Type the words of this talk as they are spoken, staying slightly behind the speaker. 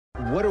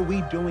what are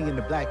we doing in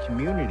the black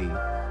community?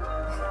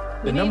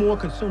 The number one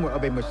consumer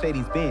of a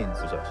Mercedes-Benz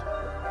is us.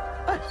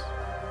 Us.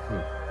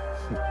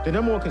 The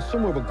number one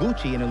consumer of a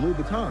Gucci and a Louis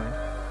Vuitton,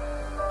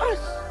 us.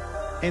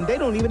 And they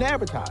don't even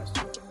advertise.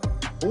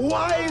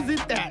 Why is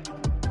it that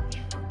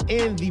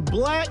in the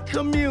black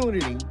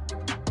community,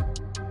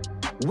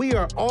 we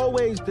are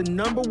always the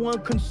number one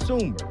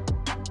consumer,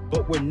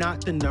 but we're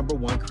not the number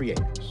one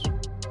creators?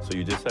 So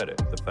you just said it,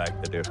 the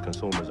fact that there's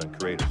consumers and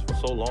creators. For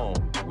so long,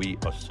 we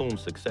assume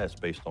success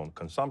based on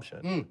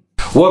consumption.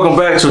 Welcome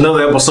back to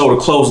another episode of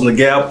Closing the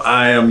Gap.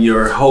 I am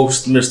your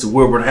host, Mr.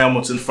 Wilbert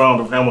Hamilton,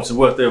 founder of Hamilton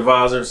Wealth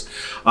Advisors.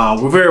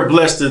 We're very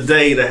blessed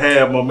today to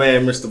have my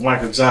man, Mr.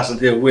 Michael Johnson,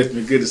 here with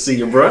me. Good to see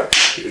you, bro.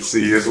 Good to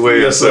see you as well.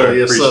 Yes, sir.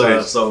 Yes, Appreciate sir.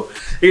 it. So,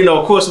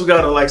 of course, we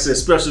got a,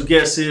 special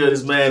guest here.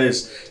 This man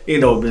is,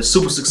 been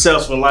super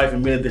successful in life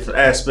in many different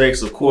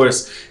aspects. Of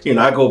course,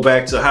 I go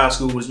back to high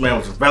school. This man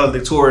was a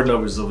valedictorian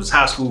of his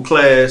high school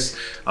class,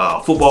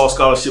 football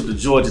scholarship to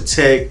Georgia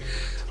Tech.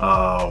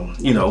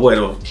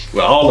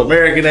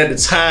 All-American at the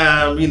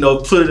time,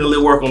 put in a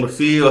little work on the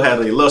field, had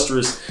an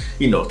illustrious,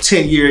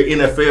 10-year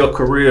NFL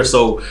career.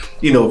 So,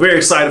 very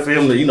excited for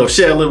him to,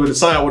 share a little bit of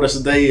time with us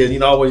today.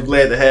 And, always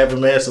glad to have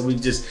him, man. So we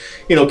just,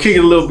 kick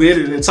it a little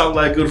bit and talk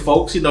like good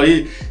folks. He's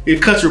a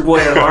country boy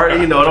at heart.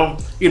 I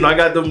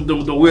got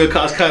the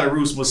Wilcox kind of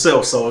roots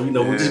myself. So,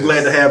 we're just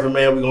glad to have him,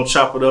 man. We're going to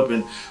chop it up.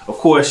 And, of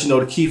course,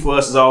 the key for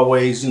us is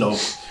always,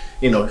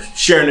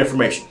 sharing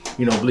information.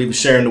 Believe in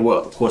sharing the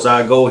wealth. Of course,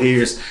 our goal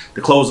here is to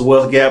close the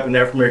wealth gap in the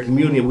African American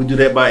community. We do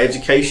that by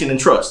education and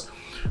trust.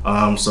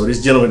 So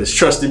this gentleman has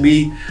trusted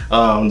me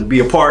to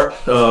be a part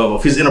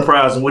of his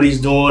enterprise and what he's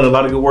doing. A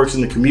lot of good works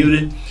in the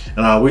community,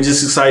 and we're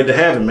just excited to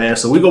have him, man.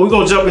 So we're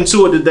gonna jump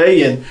into it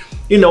today, and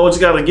we just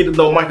gotta get to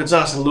know Michael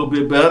Johnson a little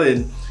bit better.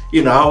 And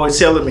I always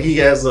tell him he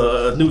has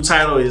a new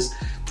title is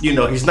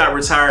he's not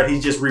retired,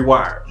 he's just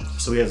rewired.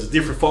 So he has a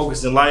different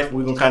focus in life.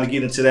 We're gonna kind of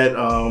get into that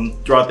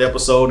throughout the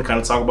episode and kind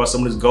of talk about some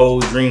of his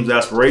goals, dreams,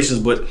 aspirations,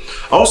 but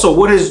also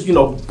what has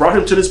brought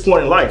him to this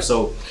point in life.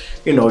 So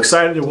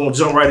excited, and we're gonna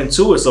jump right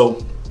into it.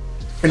 So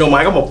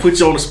Mike, I'm gonna put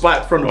you on the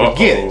spot from the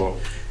beginning.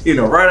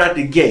 Right out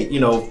the gate.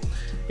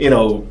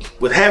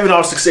 With having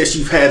all the success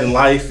you've had in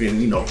life,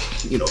 and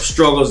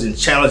struggles and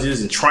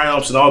challenges and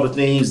triumphs and all the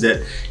things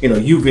that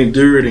you've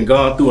endured and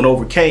gone through and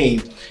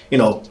overcame.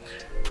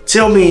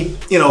 Tell me,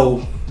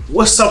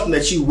 what's something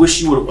that you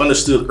wish you would have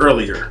understood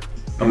earlier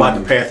about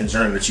the path and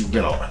journey that you've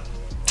been on?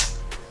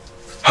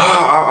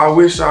 I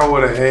wish I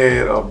would have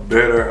had a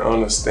better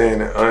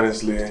understanding,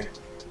 honestly,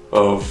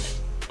 of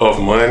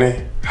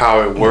money,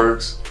 how it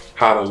works,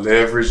 how to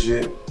leverage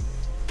it,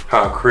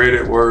 how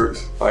credit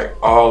works, like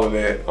all of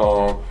that.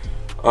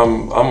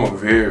 I'm a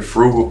very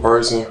frugal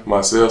person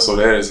myself, so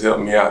that has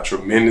helped me out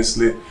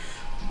tremendously.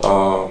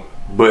 But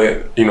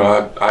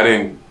I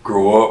didn't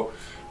grow up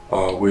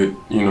with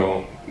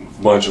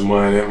bunch of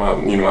money.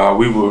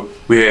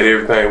 We had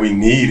everything we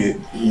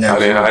needed. I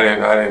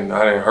didn't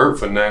hurt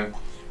for nothing.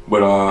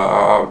 But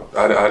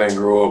I didn't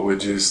grow up with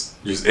just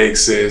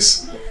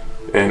excess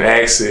and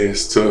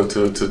access to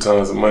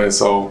tons of money.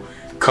 So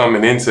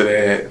coming into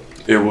that,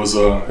 it was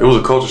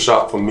a culture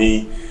shock for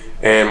me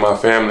and my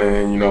family.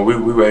 And we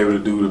were able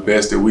to do the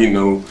best that we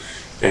knew.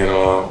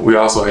 And we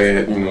also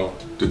had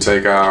to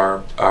take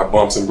our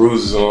bumps and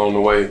bruises along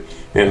the way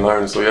and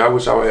learn. So yeah, I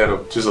wish I would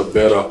have just a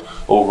better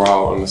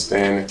overall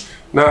understanding.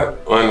 Not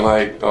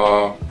unlike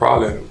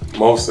probably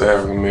most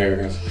African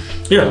Americans.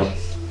 Yeah.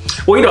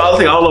 Well, I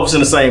think all of us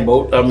in the same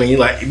boat. I mean,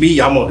 like me,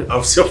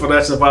 I'm still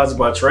financial advisor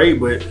by trade,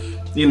 but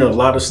a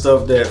lot of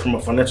stuff that from a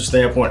financial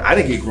standpoint, I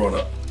didn't get growing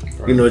up.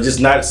 Right. It's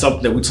just not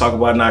something that we talk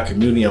about in our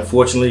community.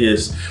 Unfortunately,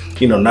 is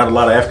not a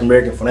lot of African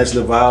American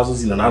financial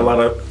advisors. Not a lot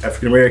of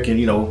African American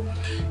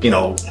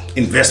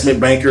investment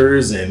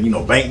bankers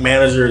and bank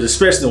managers,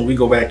 especially when we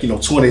go back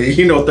 20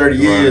 30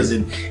 years,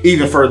 and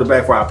even further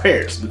back for our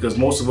parents, because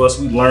most of us,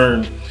 we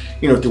learn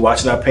through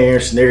watching our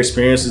parents and their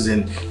experiences,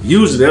 and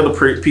usually the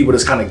other people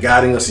that's kind of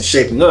guiding us and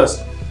shaping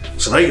us,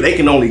 so they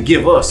can only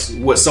give us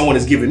what someone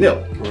is giving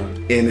them.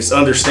 Right. And it's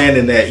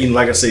understanding that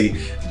like I say,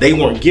 they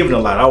weren't given a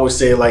lot. I always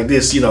say it like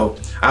this,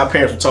 our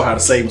parents were taught how to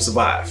save and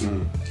survive.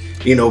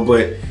 But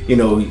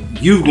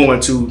you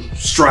going to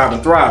strive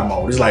and thrive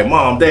mode. It's like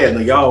mom, dad,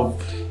 y'all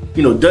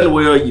done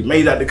well, you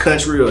made it out the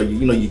country, or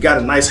you got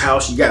a nice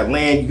house, you got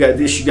land, you got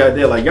this, you got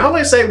that. Like y'all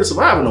ain't saving to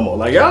survive no more.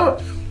 Like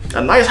y'all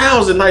a nice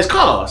house and nice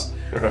cars.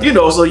 Right.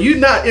 So you're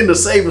not in the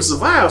save and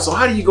survive. So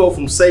how do you go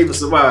from save and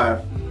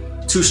survive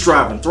to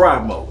strive and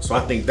thrive mode? So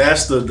I think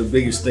that's the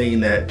biggest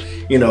thing that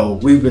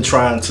we've been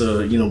trying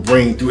to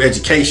bring through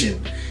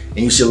education, and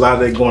you see a lot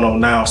of that going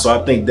on now. So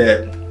I think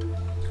that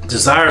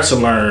desire to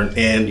learn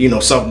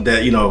and something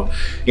that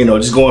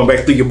just going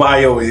back through your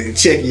bio and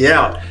checking you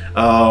out,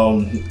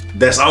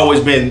 that's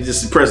always been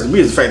just impressive to me,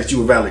 is the fact that you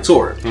were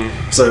valedictorian.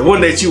 So it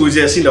wasn't that you were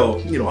just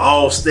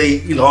all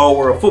state all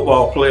world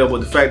football player,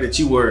 but the fact that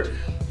you were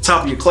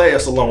top of your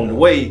class along the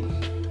way,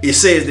 it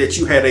says that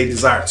you had a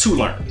desire to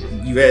learn.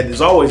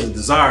 There's always a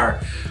desire,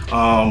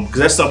 because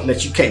that's something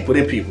that you can't put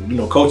in people.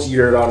 Coaches, you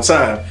hear it all the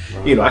time.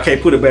 I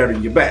can't put it better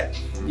than your back.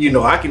 You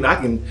know, I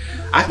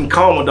can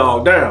calm a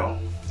dog down,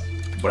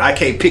 but I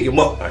can't pick him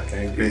up. I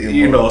can't pick him up.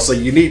 You know, so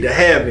you need to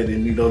have it,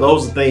 and you know,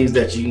 those are things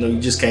that you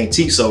just can't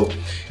teach. So,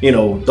 you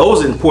know,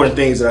 those are important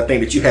things that I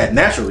think that you had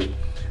naturally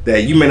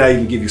that you may not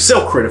even give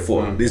yourself credit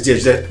for. It's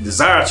just that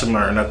desire to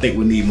learn. I think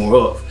we need more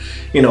of.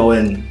 You know,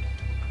 and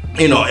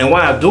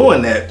while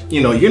doing that,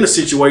 you know, you're in a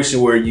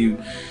situation where you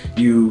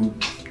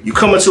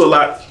come into a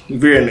lot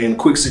very in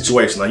quick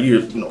situation. Like you're,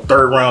 you know,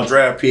 3rd round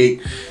draft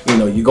pick. You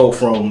know, you go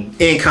from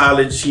in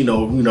college, you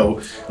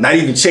know, not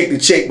even check to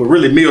check, but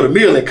really meal to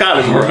meal in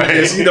college.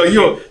 Right? You know,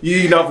 you're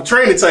eating off a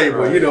training table.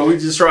 Right. You know, we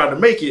just trying to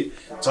make it.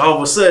 So all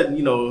of a sudden,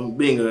 you know,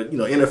 being a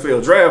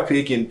NFL draft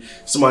pick and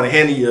somebody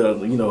handing you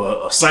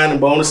a signing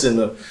bonus and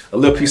a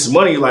little piece of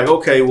money, you're like,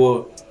 okay,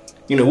 well,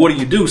 you know, what do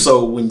you do?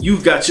 So when you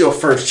got your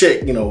first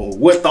check, you know,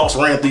 what thoughts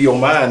ran through your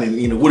mind,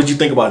 and you know, what did you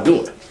think about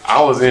doing?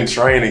 I was in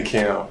training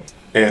camp,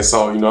 and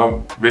so, you know,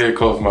 I'm very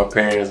close to my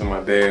parents and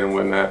my dad and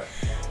whatnot,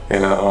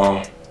 and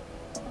I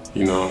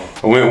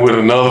went with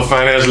another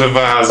financial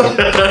advisor.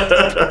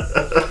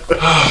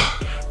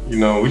 You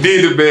know, we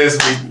did the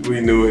best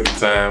we knew at the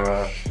time.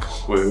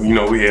 You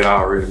know, we had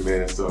already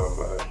met and stuff.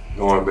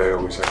 Going back, I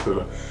wish I could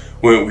have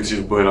went with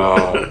you, but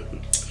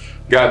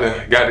got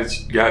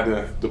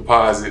the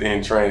deposit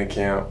in training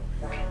camp,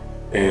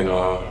 and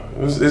it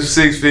was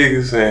 6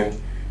 figures, and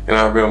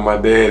I remember my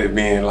dad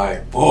being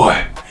like,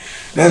 "Boy,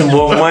 that's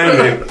more money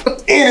than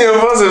any of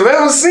us have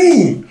ever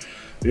seen."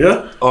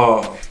 Yeah.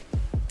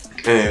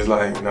 And it's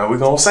like, now we're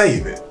gonna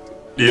save it,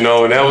 you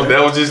know, and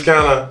that was just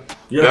kind of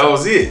that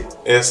was it.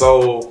 And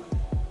so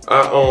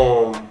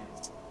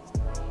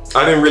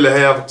I didn't really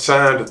have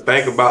time to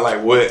think about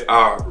like what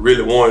I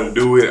really wanted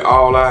to do with it.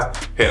 All I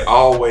had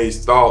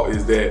always thought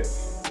is that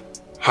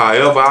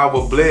however I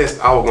was blessed,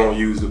 I was gonna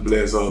use to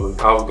bless others.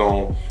 I was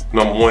gonna,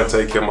 number one,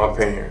 take care of my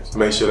parents,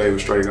 make sure they were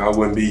straight. I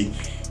wouldn't be,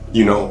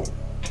 you know,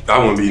 I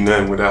wouldn't be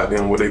nothing without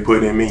them, what they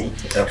put in me.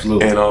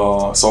 Absolutely. And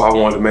so I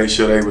wanted to make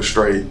sure they were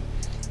straight.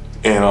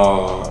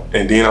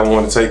 And then I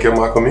wanted to take care of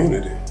my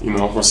community. You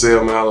know, I'm from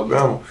Selma,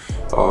 Alabama.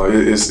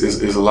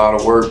 It's a lot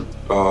of work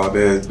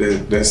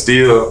that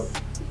still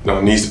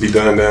needs to be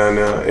done down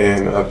there,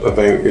 and I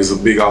think it's a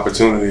big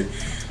opportunity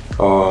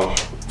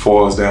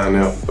for us down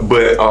there.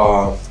 But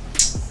I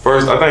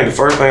think the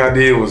first thing I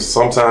did was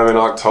sometime in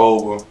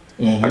October.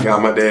 I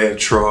got my dad a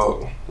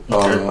truck,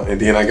 and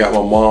then I got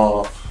my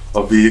mom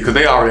a vehicle, because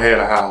they already had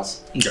a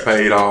house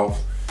paid off.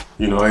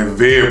 You know, they were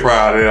very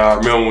proud of it. I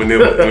remember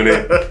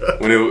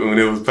when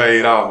it was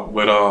paid off.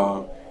 But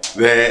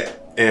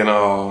that and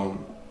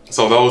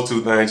so those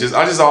two things.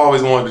 I just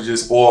always wanted to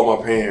just spoil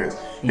my parents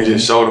and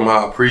just show them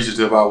how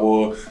appreciative I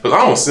was.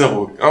 Because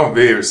I'm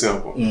very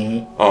simple.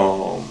 You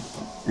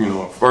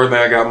know, first thing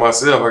I got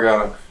myself,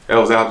 that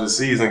was after the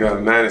season, I got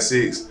a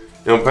 '96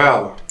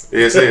 Impala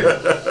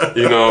SL.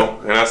 You know,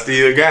 and I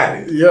still got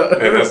it. Yeah.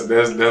 And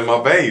that's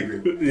my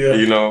baby. Yeah.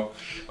 You know,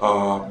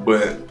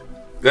 but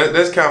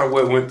that's kind of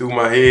what went through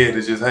my head,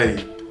 is just,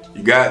 hey,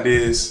 you got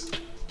this.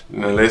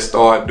 Now let's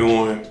start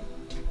doing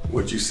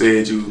what you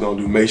said you was gonna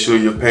do. Make sure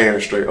your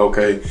parents straight.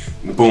 Okay,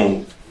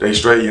 boom, they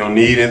straight. You don't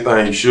need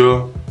anything. You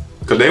sure?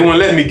 Cause they wouldn't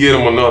let me get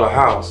them another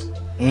house.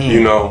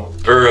 You know,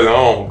 early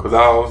on, cause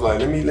I was like,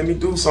 let me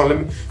do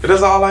something. Cause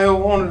that's all I ever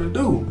wanted to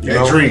do. You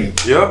know? Dream.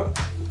 Yep.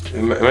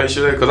 And make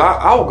sure that, cause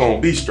I was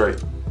gonna be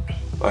straight.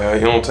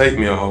 Like, it don't take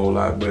me a whole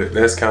lot, but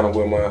that's kind of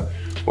what my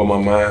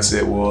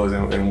mindset was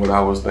and what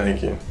I was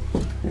thinking.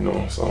 You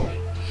know, so.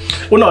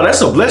 Well, no,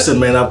 that's a blessing,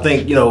 man. I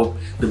think, you know,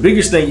 the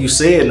biggest thing you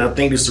said, and I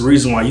think it's the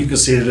reason why you can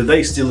sit here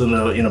today still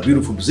in a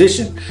beautiful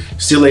position,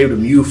 still able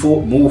to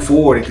move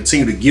forward and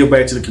continue to give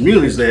back to the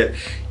communities, that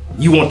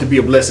you want to be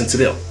a blessing to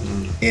them.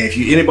 And if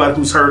anybody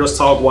who's heard us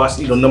talk, watched,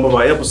 you know, a number of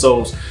our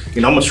episodes,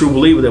 you know, I'm a true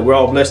believer that we're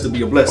all blessed to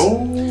be a blessing.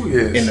 Oh,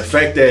 yes. And the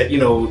fact that, you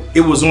know,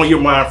 it was on your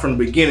mind from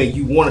the beginning,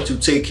 you wanted to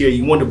take care,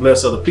 you wanted to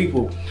bless other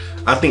people,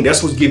 I think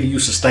that's what's giving you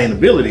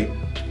sustainability,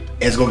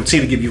 and it's going to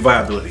continue to give you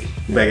viability.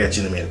 Back at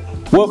you in a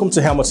minute. Welcome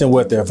to Hamilton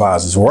Wealth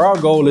Advisors, where our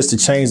goal is to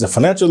change the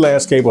financial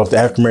landscape of the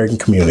African American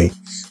community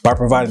by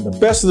providing the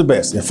best of the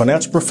best in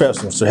financial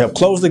professionals to help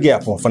close the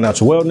gap on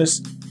financial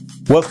wellness,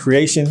 wealth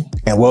creation,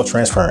 and wealth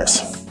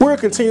transference. We're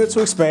continuing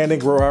to expand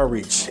and grow our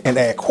reach and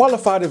add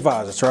qualified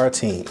advisors to our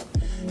team.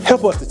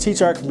 Help us to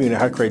teach our community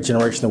how to create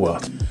generational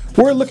wealth.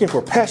 We're looking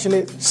for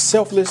passionate,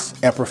 selfless,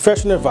 and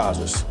professional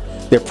advisors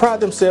that pride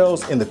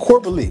themselves in the core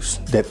beliefs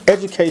that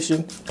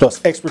education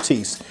plus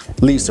expertise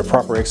leads to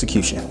proper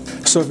execution.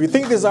 So if you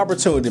think this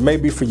opportunity may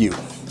be for you,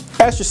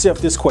 ask yourself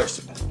this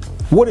question: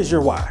 what is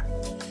your why?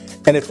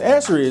 And if the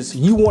answer is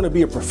you want to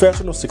be a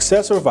professional,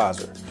 successful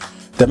advisor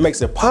that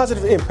makes a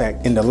positive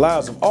impact in the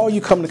lives of all you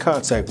come into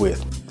contact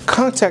with,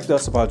 contact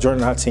us about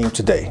joining our team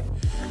today.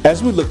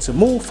 As we look to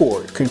move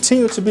forward,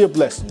 continue to be a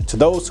blessing to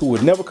those who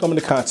would never come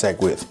into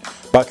contact with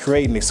by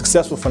creating a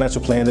successful financial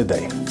plan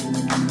today.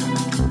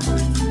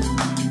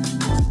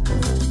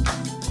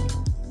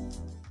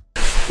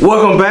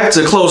 Welcome back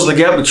to Closing the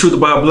Gap, the truth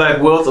about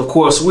black wealth. Of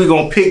course, we're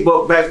going to pick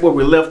back where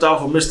we left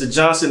off with Mr.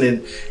 Johnson.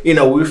 And, you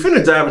know, we're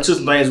finna dive into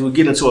some things. We'll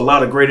get into a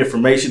lot of great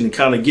information and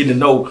kind of getting to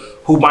know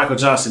who Michael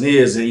Johnson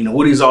is and, you know,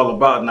 what he's all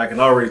about. And I can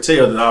already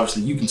tell that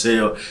obviously you can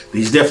tell that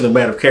he's definitely a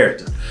man of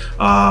character.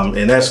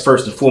 And that's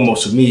first and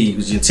foremost for me,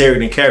 because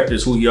integrity and character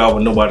is who you are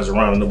when nobody's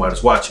around and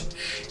nobody's watching.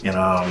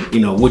 And, you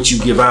know, what you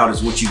give out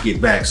is what you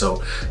get back.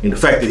 So, and the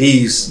fact that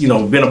he's, you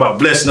know, been about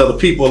blessing other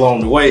people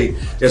along the way,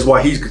 that's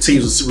why he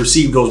continues to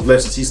receive those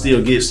blessings. He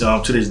still gets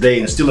to this day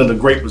and still in a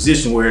great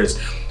position, whereas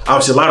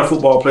obviously a lot of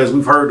football players,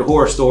 we've heard the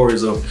horror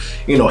stories of,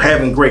 you know,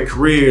 having great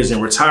careers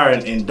and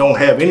retiring and don't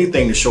have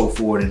anything to show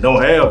for it and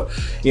don't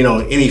have, you know,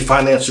 any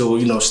financial,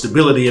 you know,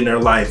 stability in their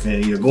life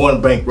and, you know,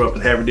 going bankrupt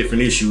and having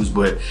different issues.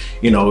 But,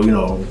 you know,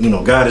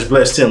 God has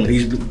blessed him and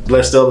he's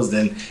blessed others,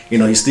 then, you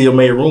know, he still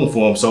made room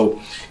for him.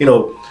 So, you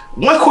know,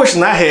 one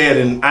question I had,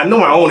 and I know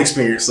my own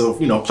experience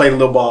of, you know, played a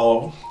little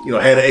ball, you know,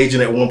 had an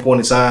agent at one point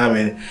in time,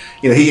 and,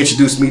 you know, he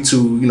introduced me to,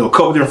 you know, a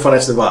couple different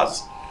financial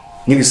advisors.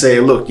 He can say,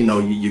 look, you know,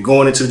 you're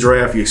going into the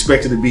draft, you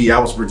expected to be, I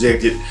was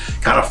projected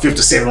kind of 5th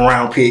or 7th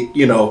round pick,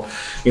 you know,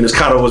 and it's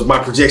kind of was my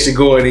projection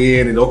going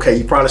in, and okay,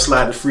 you probably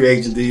slide the free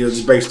agent deal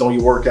just based on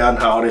your workout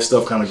and how all that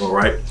stuff kind of go,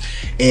 right?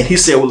 And he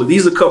said, well, look,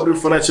 these are a couple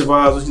different financial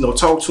advisors, you know,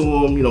 talk to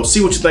them, you know,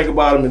 see what you think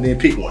about them and then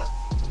pick one.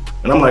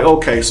 And I'm like,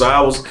 okay, so I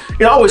was, you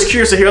know, always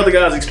curious to hear other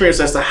guys' experience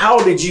as to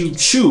how did you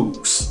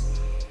choose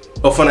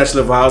a financial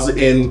advisor,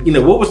 and, you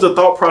know, what was the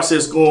thought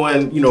process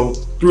going, you know,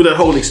 through that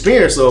whole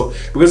experience? So,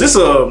 because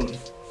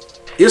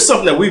it's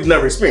something that we've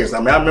never experienced. I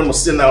mean, I remember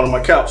sitting out on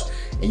my couch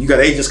and you got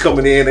agents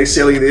coming in, they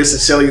sell you this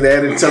and sell you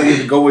that and telling you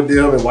to go with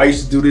them and why you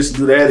should do this and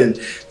do that and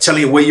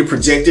telling you where you're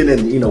projected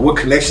and, you know, what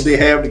connection they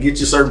have to get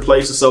you certain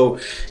places. So,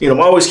 you know,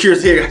 I'm always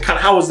curious to hear kind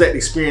of how was that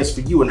experience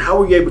for you and how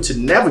were you able to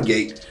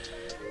navigate,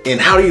 and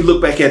how do you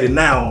look back at it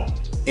now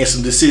and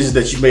some decisions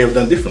that you may have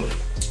done differently?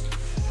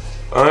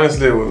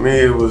 Honestly, with me,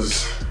 it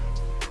was,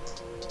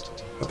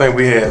 I think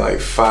we had like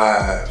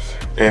 5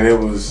 and it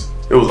was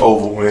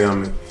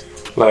overwhelming.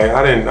 Like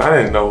I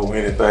didn't know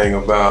anything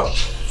about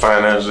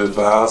financial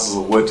advisors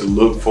or what to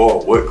look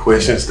for, what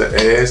questions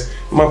to ask.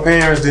 My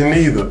parents didn't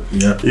either.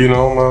 Yeah. You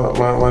know,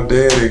 my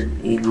dad,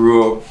 he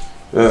grew up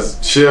as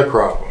a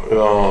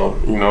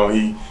sharecropper. You know,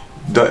 he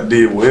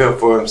did well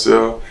for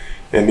himself.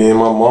 And then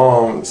my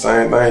mom,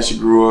 same thing. She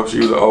grew up. She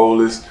was the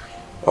oldest.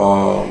 The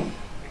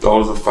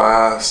oldest of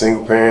 5,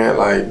 single parent.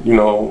 Like, you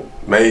know,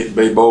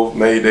 they both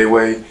made their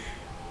way,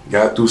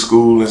 got through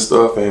school and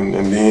stuff, and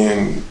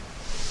then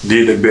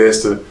did their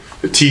best to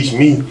teach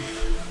me,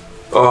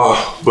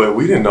 but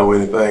we didn't know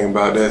anything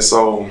about that.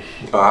 So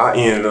I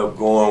ended up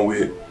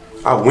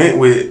I went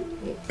with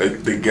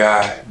the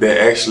guy that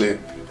actually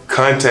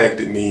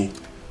contacted me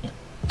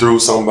through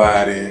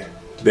somebody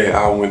that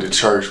I went to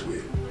church with.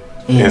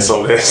 And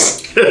so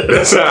that's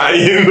how I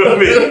ended up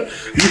in.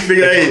 You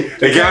figure, hey,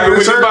 they got me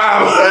with the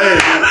Bible.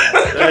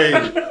 Hey,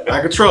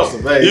 I can trust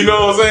him. Hey. You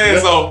know what I'm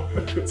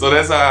saying? So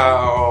that's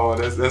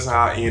how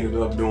I ended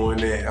up doing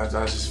that.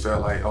 I just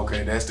felt like,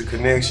 okay, that's the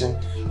connection.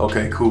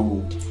 Okay,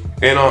 cool.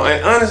 And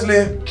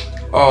honestly,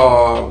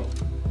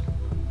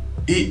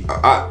 he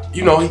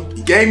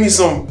gave me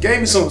some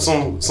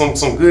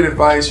good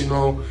advice, you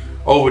know,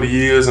 over the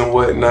years and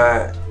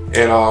whatnot.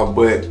 And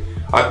but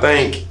I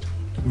think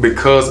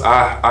because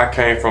I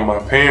came from my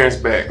parents'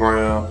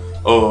 background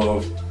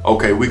of,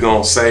 okay, we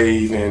gonna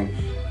save and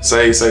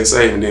save,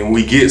 and then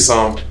we get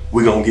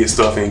we gonna get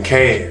stuff in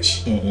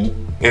cash.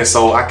 Mm-hmm. And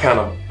so I kind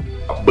of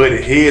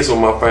butted heads with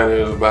my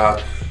financial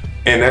advisor.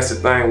 And that's the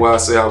thing why I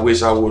say I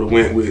wish I would have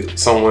went with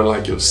someone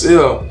like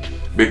yourself,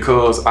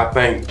 because I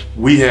think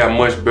we have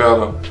much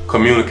better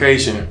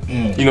communication.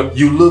 You know,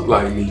 you look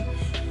like me.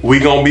 We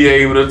gonna be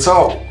able to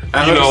talk.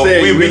 I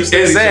understand.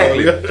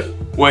 Exactly.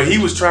 Well, he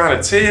was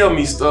trying to tell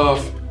me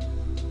stuff,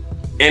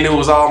 and it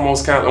was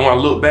almost kind of, when I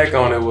look back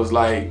on it, it was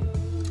like,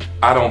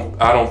 I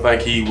don't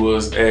think he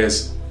was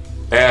as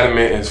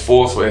adamant, as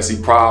forceful as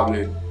he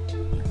probably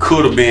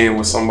could have been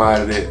with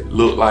somebody that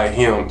looked like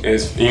him,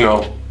 as, you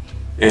know,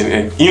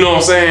 and you know what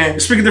I'm saying?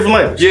 Speak a different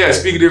language. Yeah,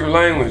 speak a different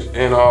language.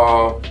 And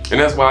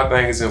that's why I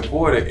think it's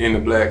important in the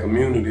Black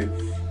community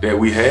that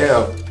we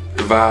have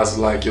advisors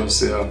like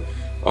yourself,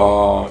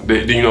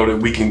 that, you know, that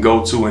we can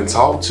go to and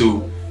talk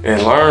to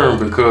and learn,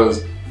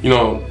 because, you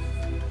know,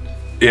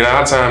 in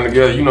our time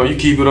together, you know, you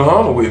keep it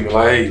 100 with me.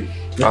 Like, hey,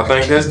 I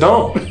think that's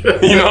dumb,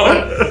 you know?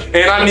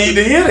 And I need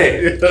to hear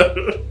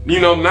that. You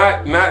know,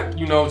 not,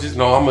 you know, just,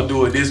 no, I'm gonna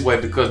do it this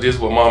way because this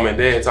is what mom and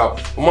dad talk.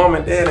 But mom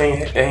and dad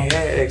ain't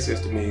had access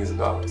to millions of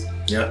dollars.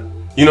 Yeah.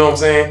 You know what I'm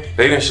saying?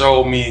 They done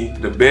showed me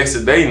the best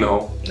that they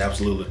know.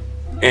 Absolutely.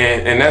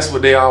 And that's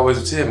what they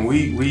always tell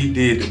me. We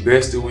did the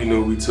best that we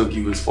knew. We took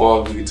you as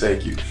far as we could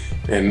take you.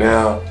 And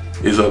now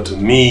it's up to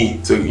me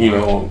to, you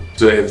know,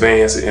 to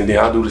advance it, and then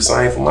I'll do the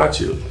same for my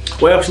children.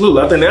 Well,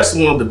 absolutely. I think that's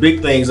one of the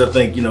big things. I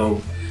think, you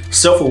know,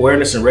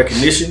 self-awareness and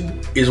recognition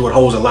is what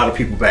holds a lot of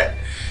people back.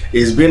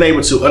 Is being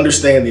able to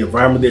understand the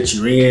environment that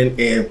you're in,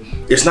 and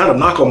it's not a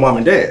knock on mom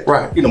and dad.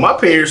 Right. You know, my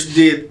parents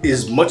did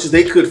as much as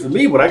they could for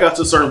me, but I got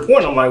to a certain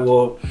point, I'm like,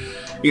 well,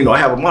 you know, I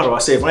have a motto. I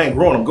say, if I ain't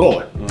growing, I'm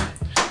going.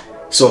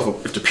 So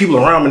if the people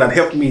around me not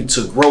helping me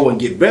to grow and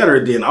get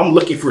better, then I'm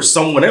looking for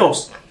someone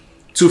else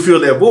to fill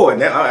that void.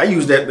 Now, I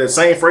use that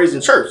same phrase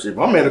in church. If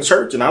I'm at a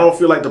church and I don't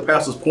feel like the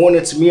pastor's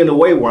pointing to me in a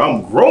way where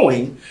I'm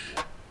growing,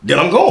 then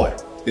I'm going.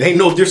 It ain't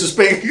no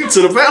disrespect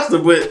to the pastor,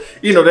 but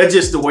you know, that's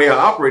just the way I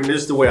operate, and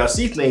this is the way I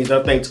see things.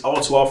 I think all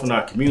too often in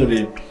our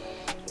community,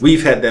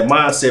 we've had that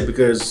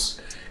mindset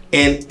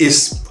and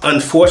it's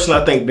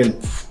unfortunately, I think, been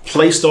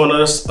placed on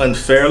us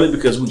unfairly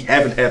because we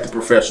haven't had the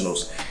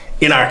professionals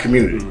in our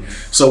community.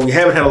 So we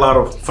haven't had a lot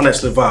of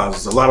financial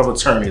advisors, a lot of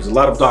attorneys, a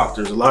lot of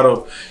doctors, a lot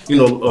of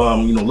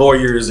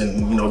lawyers,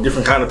 and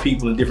different kind of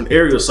people in different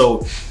areas.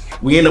 So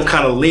we end up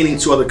kind of leaning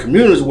to other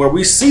communities where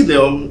we see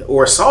them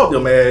or saw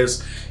them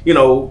as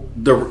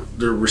the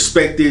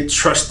respected,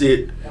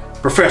 trusted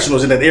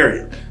professionals in that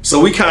area. So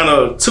we kind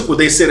of took what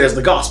they said as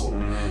the gospel,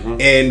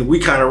 and we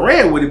kind of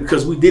ran with it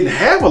because we didn't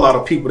have a lot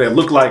of people that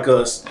looked like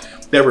us,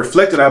 that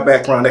reflected our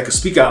background, that could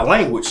speak our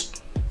language,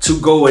 to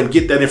go and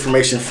get that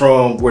information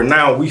from, where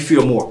now we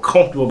feel more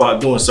comfortable about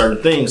doing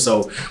certain things.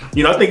 So,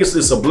 I think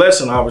it's a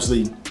blessing,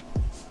 obviously,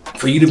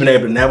 for you to be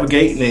able to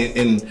navigate.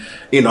 And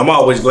I'm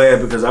always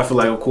glad because I feel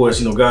like, of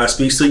course, God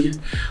speaks to you.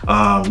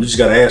 You just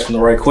got to ask him the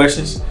right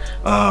questions.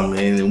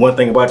 And one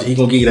thing about you, he's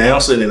going to give you the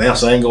answer, and the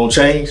answer ain't going to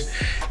change.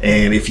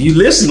 And if you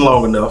listen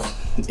long enough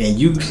and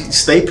you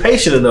stay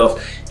patient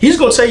enough, he's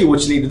going to tell you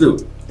what you need to do.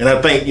 And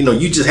I think,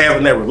 you just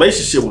having that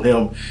relationship with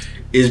him,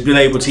 he's been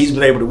able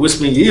to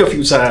whisper in your ear a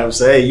few times,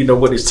 say, hey, you know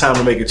what, it's time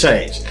to make a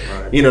change.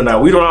 Right. Now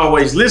we don't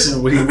always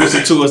listen when he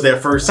listened to us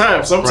that first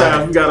time.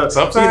 Sometimes we gotta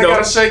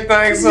shake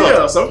things up.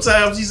 Yeah,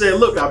 sometimes he said,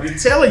 look, I've been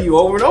telling you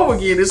over and over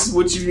again, this is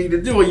what you need to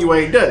do, and you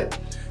ain't done it.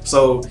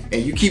 So,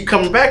 and you keep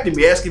coming back to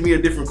me, asking me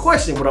a different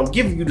question, but I'm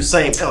giving you the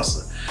same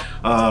answer.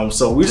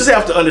 So we just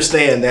have to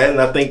understand that, and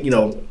I think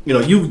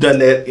you've done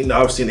that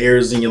obviously in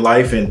areas in your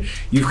life, and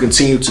you've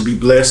continued to be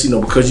blessed,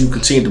 because you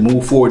continue to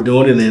move forward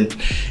doing it. And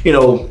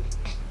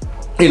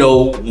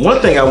one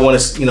thing I want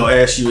to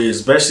ask you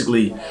is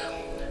basically,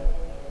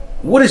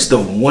 what is the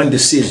one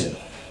decision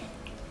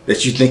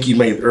that you think you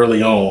made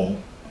early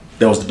on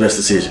that was the best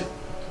decision?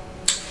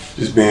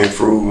 Just being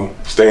frugal,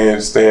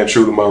 staying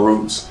true to my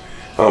roots.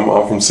 I'm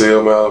from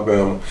Selma,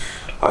 Alabama.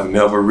 I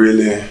never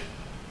really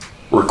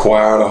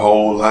required a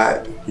whole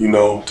lot,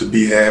 to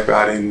be happy.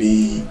 I didn't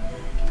need,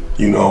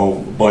 a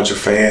bunch of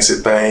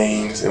fancy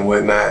things and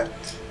whatnot.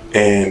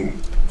 And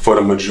for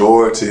the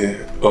majority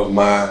of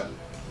my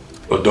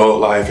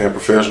adult life and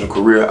professional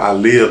career, I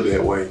lived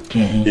that way.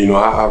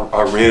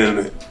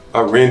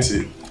 I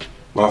rented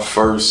my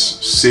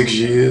first 6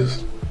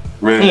 years,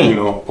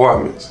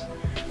 apartments.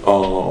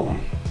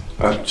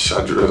 I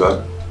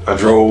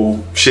drove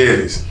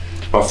Chevys.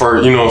 My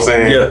first, you know what I'm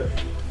saying? Yeah.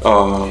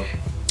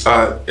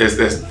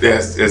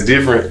 As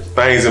different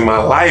things in my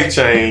life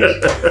changed,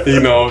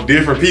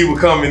 different people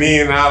coming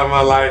in and out of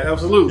my life.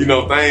 Absolutely.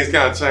 Things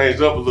kind of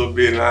changed up a little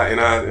bit,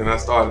 and I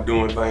started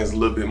doing things a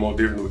little bit more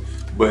differently.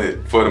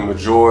 But for the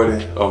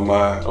majority of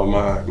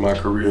my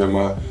career,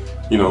 my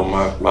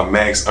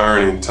max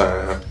earning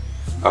time,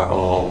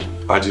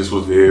 I just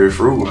was very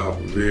frugal. I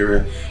was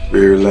very,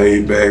 very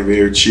laid back,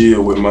 very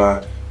chill with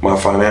my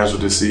financial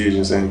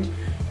decisions. And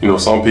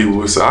some people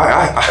would say,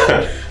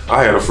 I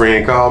had a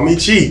friend call me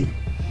cheap.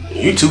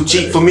 You too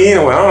cheap for me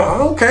anyway.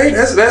 Okay,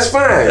 that's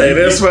fine. Hey,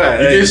 that's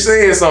fine. You just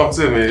saying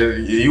something to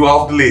me. You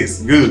off the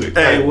list. Good.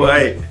 Hey,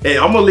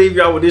 I'm gonna leave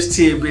y'all with this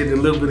tidbit and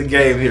a little bit of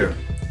game here.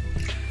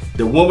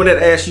 The woman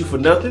that asks you for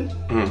nothing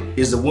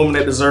is the woman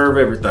that deserves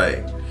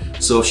everything.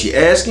 So if she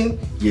asking,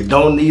 you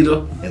don't need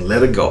her, and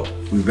let her go.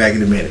 We'll be back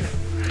in a minute.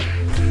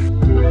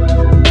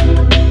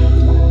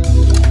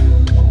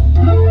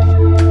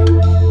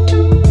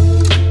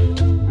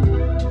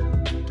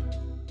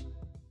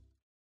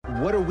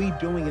 What are we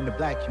doing in the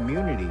black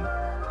community?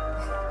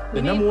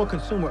 The number one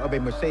consumer of a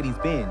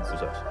Mercedes-Benz is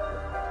us.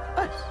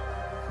 Us.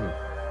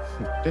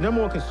 The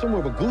number one consumer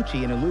of a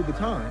Gucci and a Louis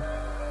Vuitton,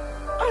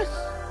 us.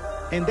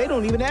 And they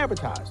don't even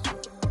advertise.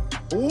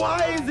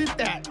 Why is it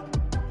that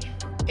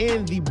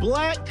in the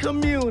black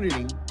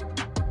community,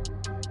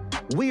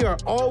 we are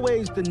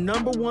always the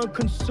number one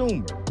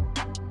consumer,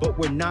 but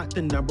we're not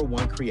the number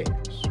one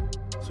creators?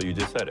 So you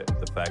just said it,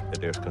 the fact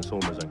that there's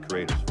consumers and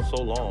creators. For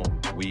so long,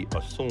 we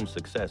assume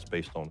success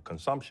based on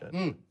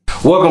consumption.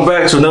 Welcome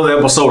back to another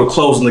episode of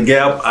Closing the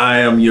Gap. I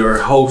am your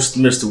host,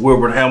 Mr.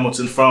 Wilbert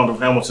Hamilton, founder of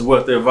Hamilton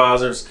Wealth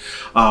Advisors.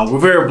 We're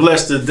very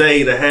blessed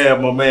today to have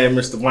my man,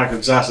 Mr.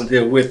 Michael Johnson,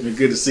 here with me.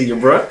 Good to see you,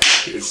 bro.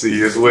 Good to see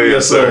you as well.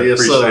 Yes, sir. Yes,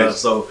 Appreciate sir. it.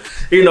 So,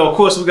 of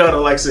course, we got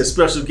a,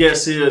 special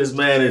guest here. This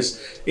man is,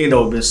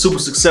 been super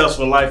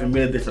successful in life in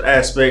many different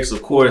aspects.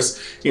 Of course,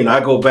 I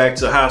go back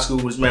to high school.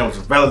 This man was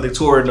a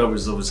valedictorian of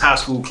his high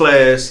school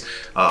class,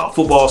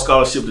 football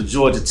scholarship to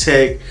Georgia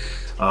Tech.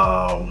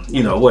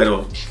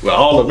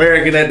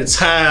 All-American at the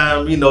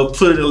time,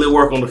 put in a little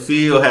work on the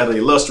field, had an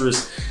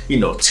illustrious,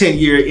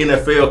 10-year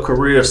NFL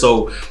career.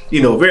 So,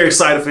 very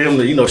excited for him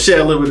to,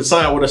 share a little bit of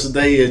time with us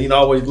today. And,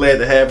 always glad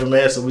to have him,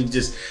 man. So we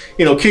just,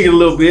 kick it a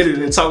little bit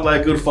and talk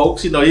like good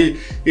folks. He's a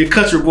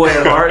country boy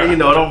at heart. I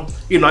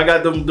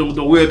got them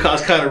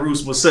Wilcox kind of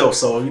roots myself.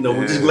 So,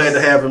 we're just glad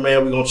to have him,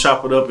 man. We're going to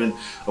chop it up. And,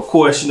 of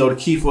course, the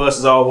key for us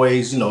is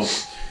always,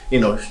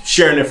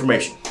 sharing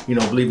information.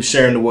 Believe in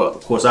sharing the wealth.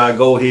 Of course, our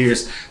goal here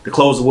is to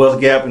close the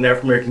wealth gap in the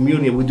African American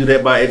community. We do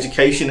that by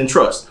education and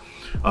trust.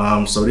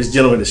 So this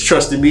gentleman has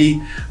trusted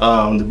me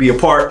to be a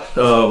part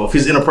of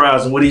his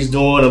enterprise and what he's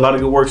doing. A lot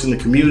of good works in the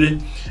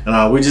community,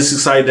 and we're just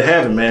excited to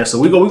have him, man. So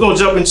we're gonna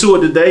jump into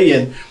it today,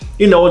 and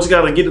we just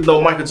gotta get to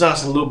know Michael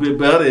Johnson a little bit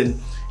better. And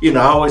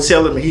I always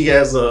tell him he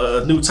has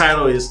a new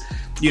title is,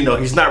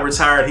 he's not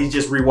retired, he's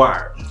just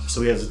rewired.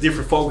 So he has a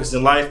different focus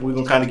in life. We're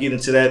gonna kind of get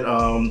into that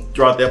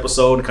throughout the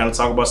episode and kind of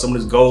talk about some of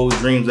his goals,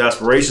 dreams,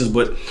 aspirations,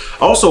 but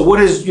also what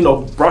has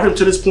brought him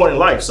to this point in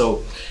life.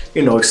 So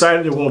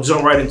excited, and we're gonna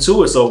jump right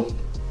into it. So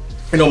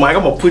Mike,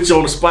 I'm gonna put you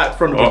on the spot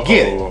from the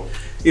beginning.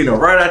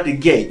 Right out the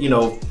gate.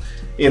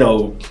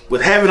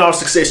 With having all the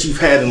success you've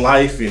had in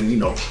life,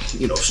 and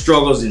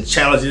struggles and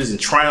challenges and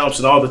triumphs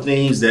and all the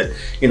things that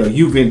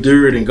you've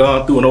endured and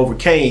gone through and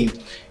overcame.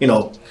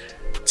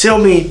 Tell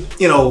me,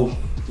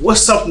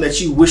 what's something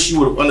that you wish you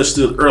would have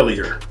understood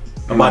earlier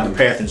about the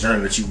path and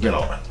journey that you've been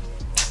on?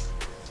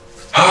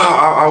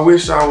 I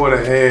wish I would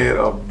have had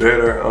a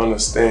better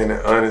understanding,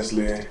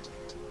 honestly,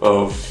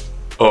 of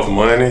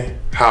money,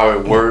 how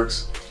it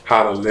works,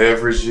 how to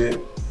leverage it,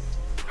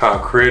 how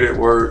credit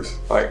works,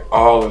 like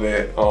all of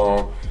that.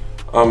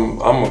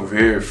 I'm a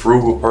very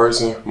frugal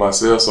person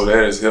myself, so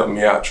that has helped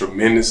me out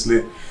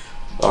tremendously.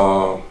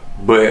 But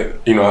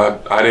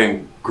I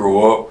didn't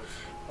grow up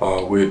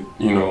with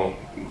a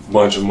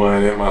bunch of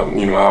money.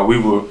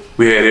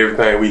 We had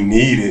everything we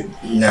needed.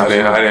 I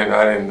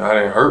didn't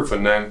hurt for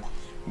nothing.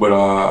 But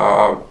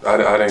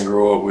I didn't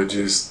grow up with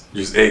just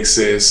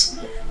excess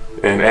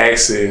and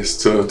access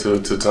to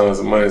tons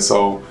of money.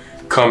 So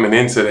coming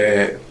into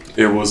that,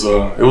 it was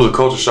a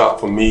culture shock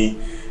for me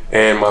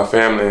and my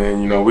family,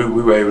 and we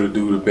were able to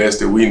do the best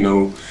that we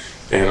knew,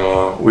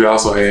 and we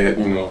also had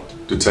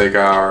to take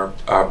our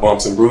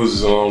bumps and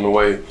bruises along the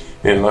way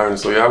in learning.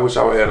 So yeah, I wish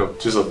I would have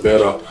just a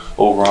better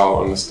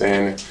overall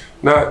understanding,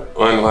 not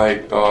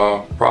unlike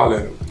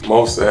probably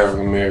most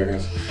African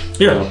Americans.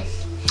 Yeah.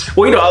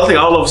 Well, I think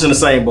all of us in the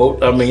same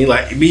boat. I mean,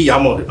 like me,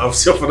 I'm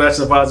still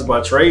financial advisor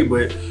by trade,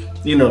 but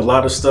a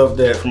lot of stuff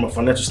that from a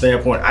financial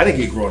standpoint, I didn't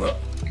get growing up.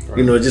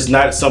 Right. Just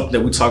not something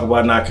that we talk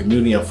about in our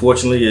community.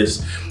 Unfortunately,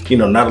 is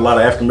not a lot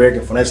of African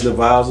American financial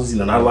advisors.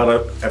 Not a lot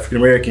of African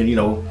American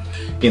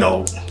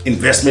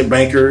investment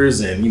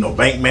bankers and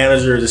bank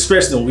managers,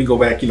 especially when we go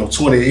back 20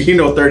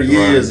 30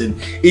 years,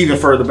 and even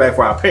further back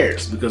for our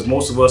parents, because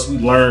most of us we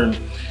learn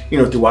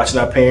through watching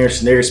our parents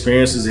and their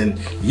experiences, and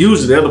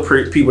usually the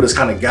other people that's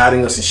kind of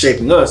guiding us and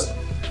shaping us,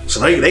 so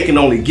they can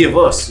only give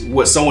us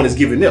what someone is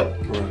giving them.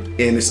 Right.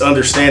 And it's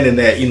understanding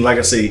that like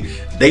I say,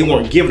 they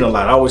weren't given a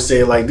lot. I always say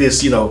it like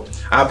this,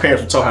 our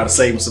parents were taught how to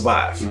save and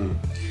survive.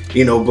 But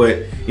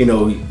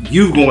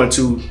you going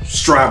to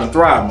strive and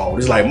thrive mode.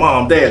 It's like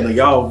mom, dad,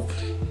 y'all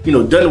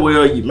done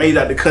well, you made it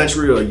out the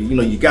country, or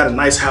you got a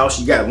nice house,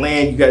 you got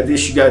land, you got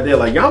this, you got that.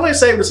 Like y'all ain't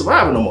saving and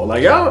surviving no more.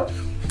 Like y'all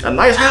a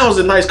nice house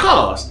and nice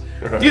cars.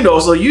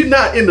 So you're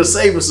not in the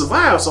save and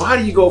survive. So how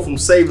do you go from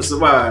save and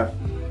survive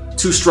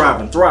to strive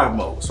and thrive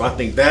mode? So I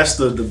think that's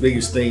the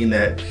biggest thing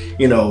that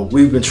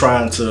we've been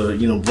trying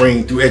to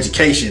bring through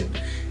education,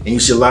 and you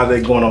see a lot of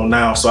that going on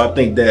now. So I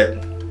think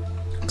that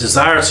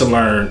desire to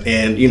learn,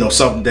 and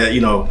something that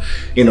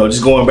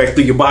just going back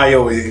through your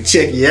bio and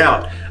checking you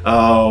out,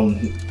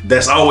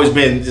 that's always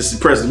been just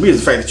impressive to me, is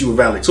the fact that you were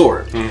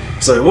valedictorian.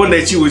 So it wasn't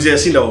that you were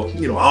just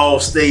all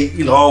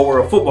state all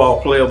world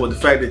football player, but the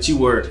fact that you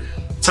were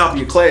top of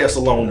your class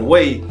along the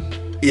way,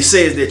 it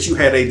says that you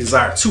had a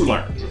desire to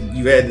learn.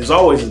 There's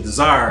always a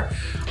desire,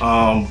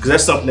 because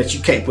that's something that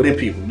you can't put in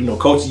people.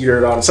 Coach, you hear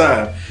it all the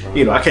time.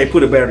 I can't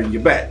put a battery in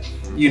your back.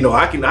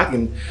 I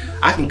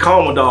can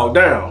calm a dog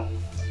down,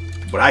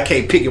 but I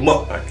can't pick him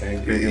up. I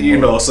can't pick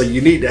him up. So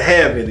you need to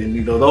have it,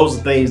 and those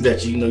are things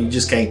that you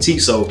just can't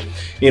teach. So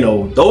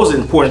those are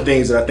important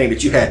things that I think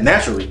that you had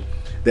naturally,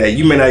 that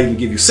you may not even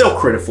give yourself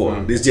credit for.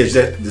 It's just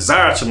that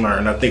desire to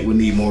learn. I think we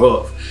need more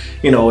of.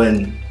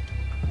 And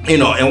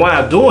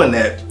while doing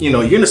that,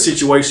 you're in a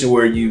situation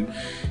where you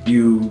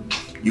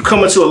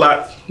come into a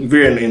lot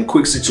very in a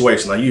quick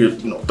situation. Like you're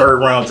third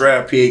round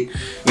draft pick.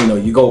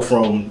 You go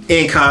from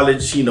in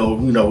college,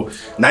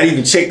 not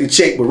even check to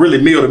check, but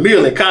really meal to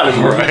meal in college.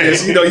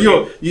 Right.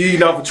 You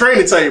eating off a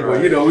training table.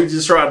 Right. We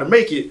just trying to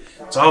make it.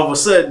 So all of a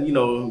sudden,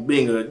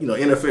 being a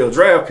NFL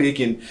draft pick,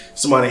 and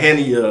somebody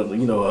handing you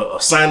a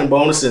signing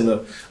bonus and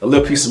a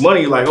little piece of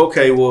money, you're like,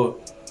 okay, well,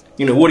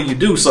 what do you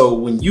do? So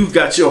when you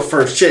got your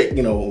first check,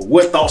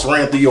 what thoughts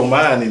ran through your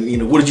mind,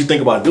 and what did you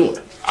think about doing?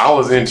 I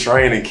was in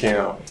training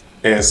camp,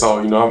 and so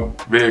I'm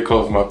very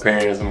close to my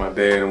parents and my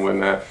dad and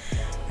whatnot,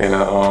 and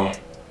I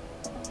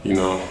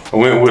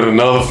went with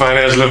another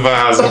financial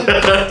advisor.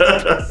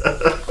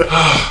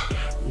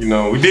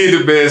 We did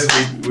the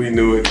best we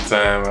knew at the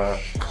time.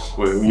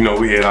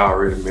 We had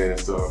already met and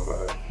stuff.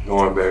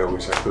 Going back, I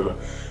wish I could have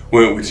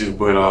went with you,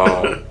 but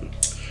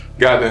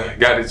got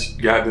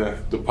the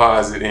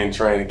deposit in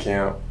training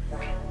camp,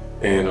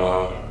 and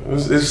it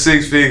was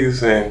 6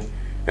 figures, and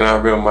I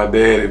remember my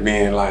dad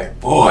being like,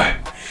 "Boy,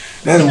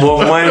 that's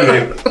more money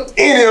than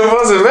any of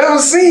us have ever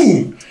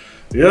seen."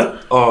 Yeah.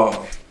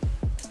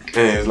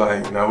 And it's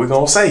like, now we're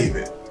gonna save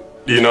it.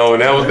 You know,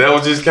 and that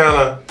was just kind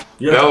of,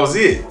 that was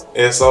it.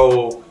 And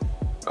so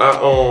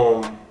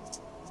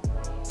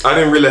I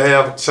didn't really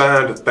have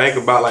time to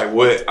think about like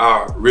what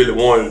I really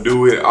wanted to do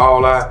with it.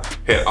 All I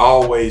had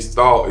always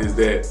thought is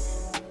that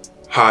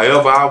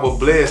however I was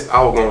blessed,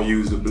 I was gonna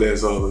use to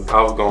bless others.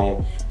 I was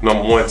gonna,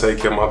 number one, take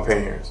care of my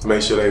parents,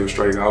 make sure they were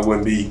straight. I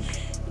wouldn't be,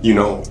 you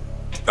know,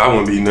 I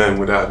wouldn't be nothing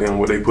without them,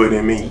 what they put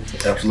in me.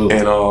 Absolutely.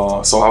 And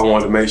so I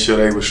wanted to make sure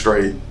they were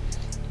straight.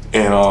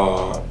 And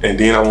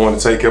then I wanted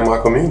to take care of my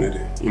community.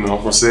 You know,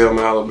 I'm from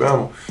Selma,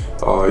 Alabama.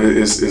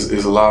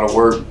 It's a lot of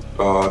work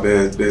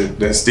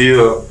that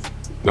still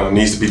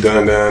needs to be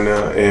done down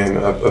there, and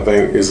I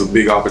think it's a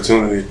big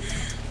opportunity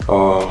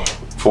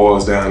for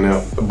us down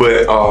there.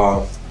 But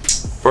I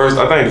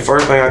think the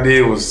first thing I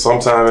did was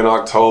sometime in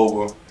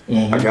October.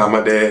 I got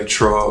my dad a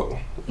truck,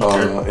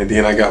 and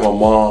then I got my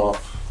mom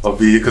a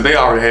vehicle, because they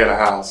already had a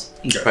house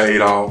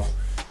paid off.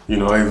 You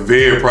know, they were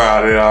very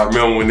proud of it. I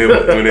remember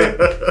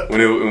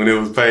when it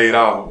was paid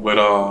off. But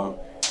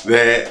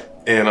that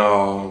and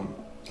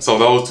so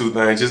those two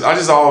things. I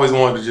just always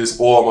wanted to just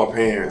spoil my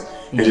parents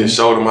and just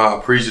show them how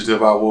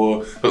appreciative I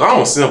was. Cause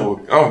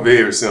I'm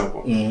very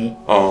simple. You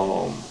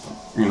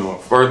know,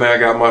 first thing I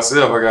got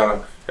myself,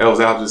 that was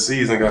after the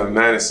season, got a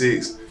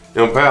 '96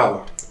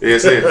 Impala.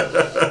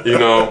 SF, you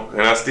know,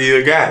 and I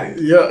still got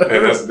it. Yeah,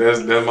 and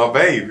that's my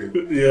baby.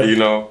 Yeah, you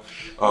know,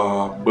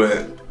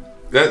 but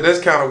that's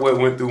kind of what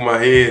went through my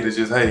head. Is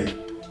just, hey,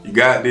 you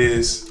got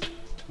this.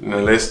 Now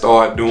let's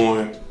start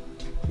doing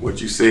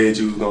what you said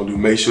you was gonna do.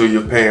 Make sure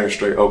your parents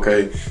straight.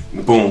 Okay,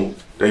 boom,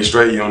 they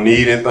straight. You don't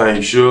need anything.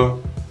 You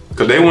sure?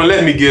 Cause they wouldn't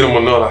let me get them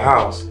another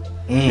house.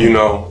 You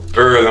know,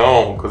 early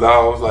on, cause I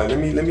was like, let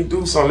me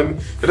do something.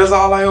 Cause that's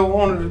all I ever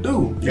wanted to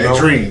do. You know?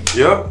 Dream.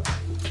 Yep.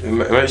 And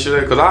make sure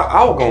that, cause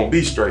I was gonna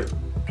be straight.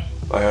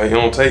 Like, it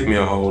don't take me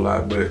a whole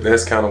lot, but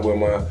that's kind of what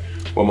my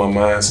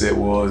mindset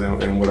was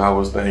and what I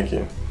was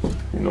thinking.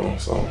 You know,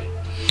 so.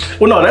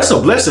 Well, no, that's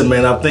a blessing,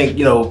 man. I think,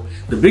 you know,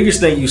 the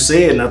biggest thing you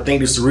said, and I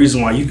think it's the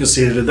reason why you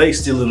consider today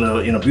still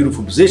in a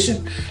beautiful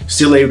position,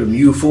 still able to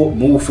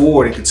move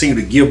forward and continue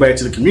to give back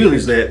to the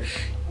communities, that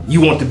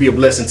you want to be a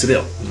blessing to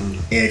them.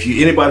 And if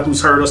anybody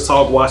who's heard us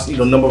talk, watched, you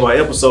know, a number of our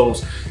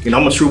episodes, you know,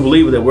 I'm a true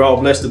believer that we're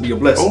all blessed to be a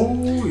blessing.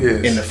 Oh,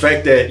 yes. And the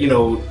fact that, you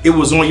know, it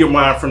was on your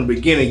mind from the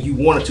beginning, you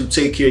wanted to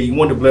take care, you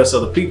wanted to bless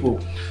other people,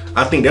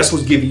 I think that's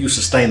what's giving you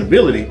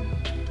sustainability,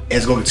 and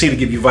it's going to continue to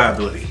give you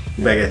viability.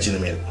 Back at you in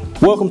a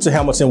minute. Welcome to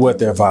Hamilton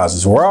Wealth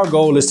Advisors, where our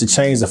goal is to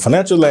change the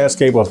financial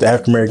landscape of the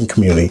African American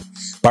community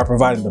by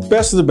providing the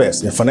best of the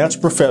best in financial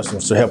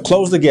professionals to help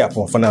close the gap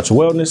on financial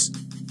wellness,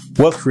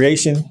 wealth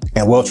creation,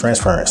 and wealth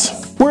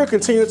transference. We're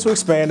continuing to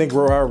expand and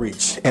grow our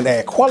reach and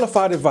add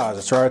qualified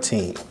advisors to our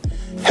team.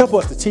 Help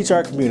us to teach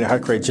our community how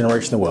to create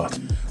generational wealth.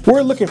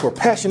 We're looking for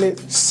passionate,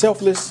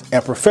 selfless,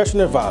 and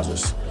professional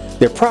advisors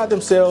that pride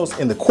themselves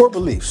in the core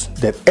beliefs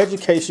that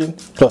education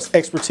plus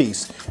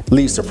expertise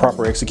leads to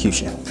proper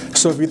execution.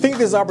 So if you think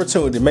this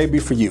opportunity may be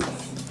for you,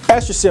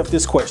 ask yourself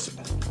this question: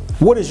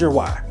 what is your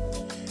why?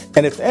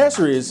 And if the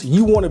answer is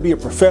you want to be a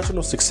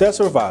professional,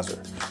 successful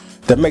advisor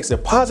that makes a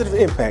positive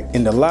impact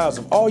in the lives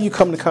of all you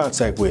come into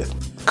contact with,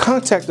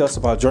 contact us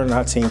about joining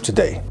our team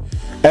today.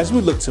 As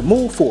we look to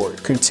move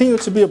forward, continue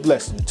to be a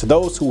blessing to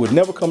those who would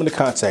never come into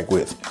contact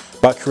with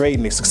by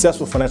creating a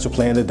successful financial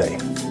plan today.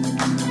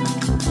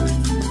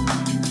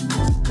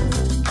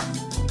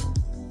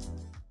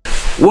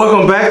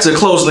 Welcome back to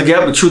Closing the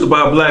Gap, the truth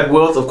about Black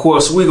wealth. Of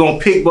course, we're going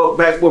to pick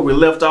back where we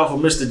left off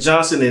with Mr.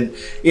 Johnson. And,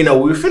 you know,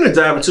 we're finna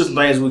dive into some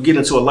things. We'll get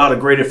into a lot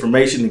of great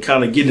information and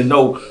kind of getting to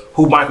know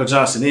who Michael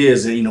Johnson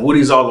is and, you know, what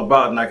he's all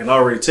about. And I can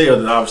already tell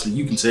that, obviously,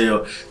 you can tell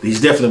that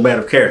he's definitely a man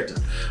of character.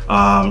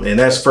 And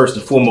that's first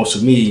and foremost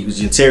for me,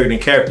 because integrity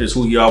and character is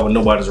who you are when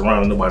nobody's around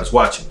and nobody's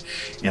watching.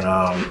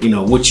 And, you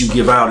know, what you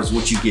give out is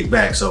what you get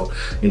back. So,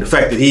 and the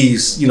fact that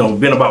he's, you know,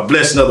 been about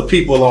blessing other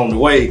people along the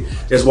way,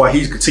 that's why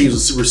he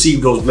continues to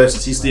receive those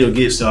blessings. He still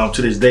gets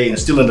to this day and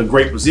still in a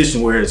great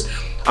position, whereas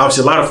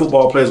obviously a lot of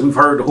football players, we've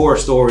heard the horror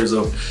stories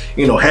of,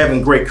 you know,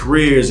 having great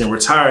careers and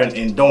retiring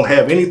and don't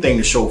have anything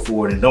to show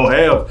for it and don't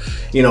have,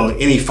 you know,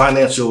 any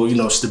financial, you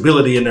know,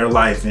 stability in their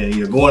life, and,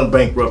 you know, going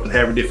bankrupt and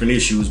having different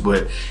issues.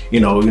 But,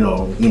 you know,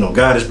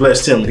 God has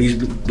blessed him and he's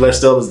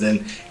blessed others,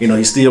 then, you know,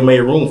 he still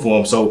made room for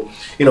him. So,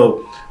 you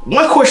know,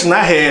 one question I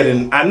had,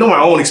 and I know my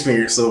own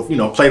experience of, you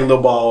know, played a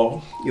little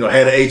ball, you know,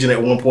 had an agent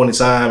at one point in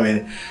time,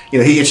 and, you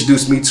know, he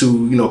introduced me to,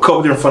 you know, a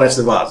couple different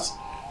financial advisors.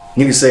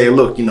 He said,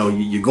 look, you know,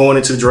 you're going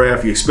into the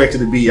draft, you're expected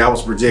to be, I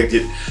was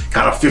projected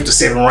kind of 5th to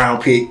 7th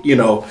round pick, you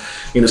know,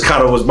 and it's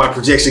kind of was my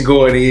projection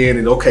going in,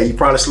 and okay, you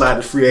probably slide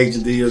the free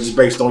agent deal just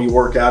based on your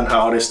workout and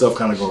how all that stuff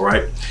kind of go,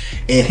 right?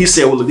 And he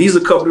said, well, look, these are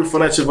a couple different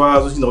financial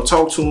advisors, you know,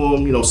 talk to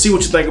them, you know, see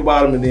what you think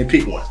about them, and then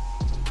pick one.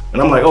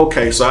 And I'm like,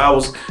 okay. So I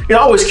was, you know,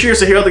 always curious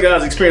to hear other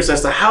guys' experience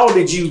as to how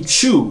did you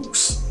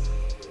choose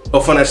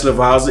a financial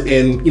advisor,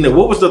 and, you know,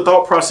 what was the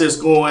thought process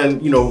going,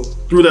 you know,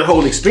 through that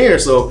whole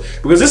experience? So,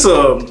 because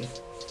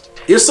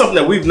it's something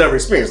that we've never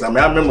experienced. I mean,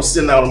 I remember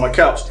sitting out on my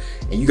couch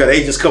and you got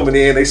agents coming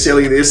in, they sell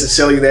you this and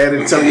sell you that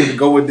and telling you to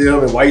go with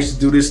them and why you should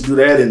do this and do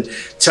that and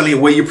telling you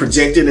where you're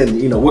projected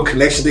and, you know, what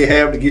connection they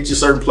have to get you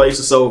certain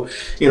places. So,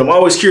 you know, I'm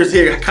always curious to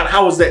hear kind of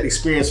how was that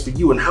experience for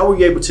you and how were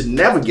you able to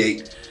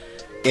navigate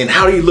and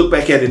how do you look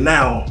back at it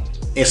now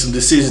and some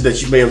decisions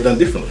that you may have done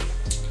differently?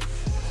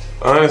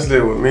 Honestly,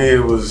 with me,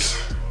 it was,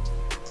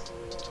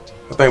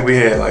 I think we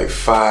had like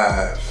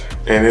 5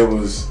 and it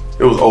was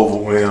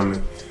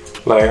overwhelming.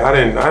 Like I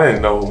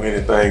didn't know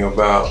anything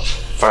about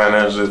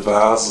financial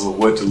advisors or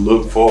what to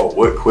look for,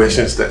 what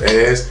questions to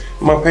ask.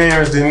 My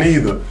parents didn't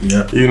either.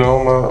 Yeah. You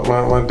know,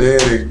 my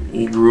dad,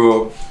 he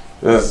grew up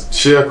as a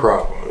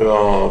sharecropper.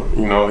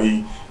 You know,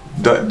 he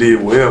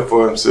did well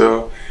for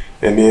himself.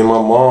 And then my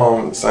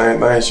mom, same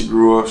thing. She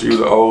grew up. She was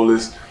the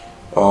oldest.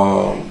 The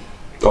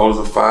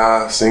oldest of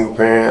 5, single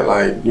parent.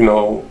 Like, you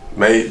know,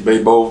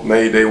 they both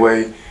made their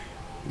way,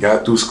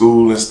 got through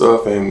school and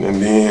stuff, and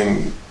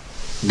then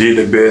did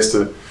their best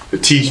to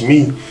teach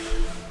me.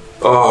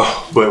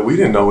 But we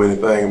didn't know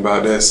anything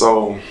about that,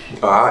 so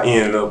I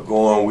ended up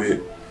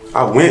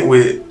I went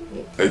with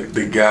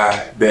the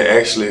guy that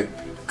actually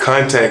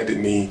contacted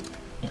me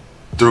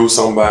through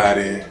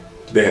somebody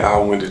that I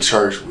went to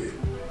church with.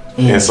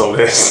 And so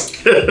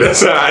that's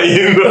how I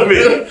ended up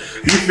in.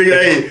 You figure,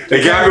 hey,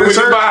 they got me with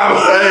the Bible.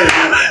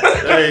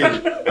 Hey,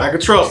 I can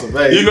trust him.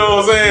 Hey. You know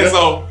what I'm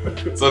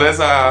saying? So that's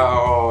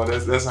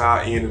how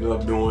I ended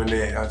up doing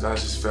that. I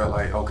just felt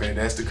like, okay,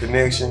 that's the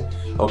connection.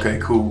 Okay,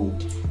 cool.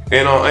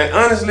 And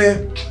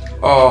honestly,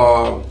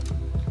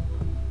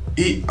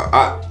 he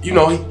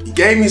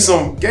gave me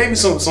some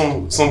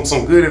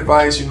good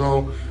advice, you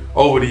know,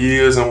 over the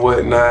years and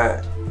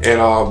whatnot.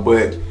 And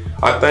but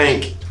I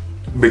think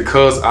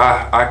because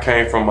I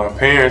came from my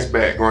parents'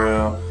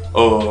 background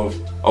of,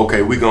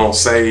 okay, we gonna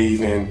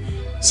save and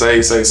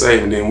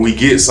save, and then we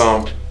get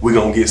some, we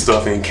gonna get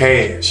stuff in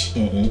cash.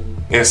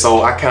 And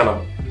so I kind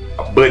of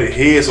butted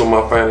heads with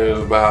my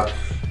financial advisor.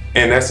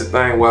 And that's the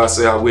thing why I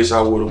say I wish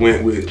I would have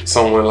went with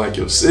someone like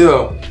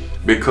yourself,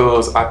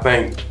 because I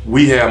think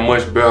we have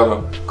much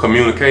better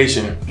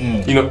communication.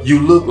 You know, you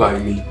look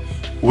like me.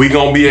 We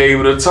gonna be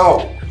able to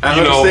talk. I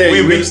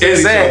understand.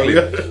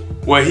 Exactly.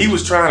 Well, he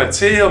was trying to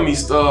tell me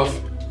stuff,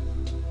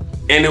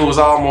 and it was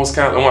almost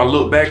kind of, when I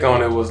look back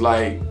on it, it was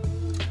like,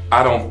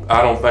 I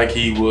don't think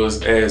he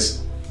was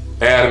as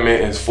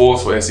adamant, as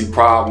forceful as he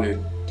probably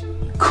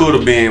could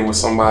have been with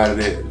somebody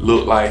that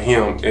looked like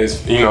him,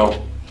 as you know.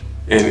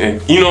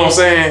 And you know what I'm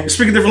saying?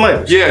 Speak a different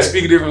language. Yeah,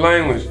 speak a different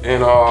language.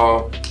 And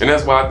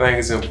that's why I think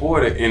it's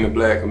important in the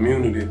Black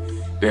community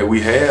that we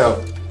have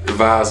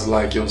advisors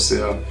like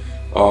yourself,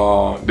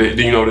 that,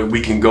 you know, that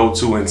we can go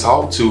to and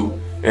talk to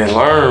and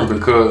learn,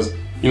 because,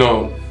 you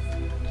know,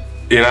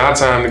 in our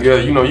time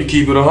together, you know, you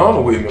keep it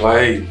 100 with me. Like,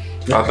 hey,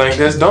 I think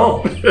that's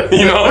dumb,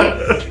 you know?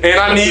 And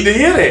I need to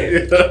hear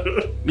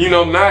that. You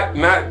know, not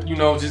you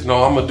know, just,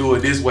 no, I'm gonna do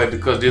it this way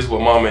because this is what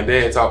mom and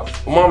dad taught.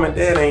 But mom and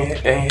dad ain't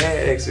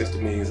had access to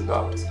millions of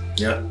dollars.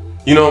 Yeah.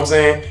 You know what I'm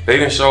saying? They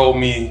done showed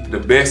me the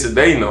best that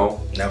they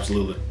know.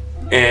 Absolutely.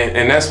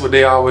 And that's what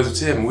they always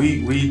tell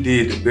me. We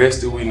did the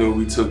best that we knew.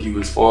 We took you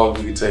as far as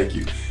we could take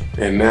you.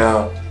 And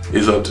now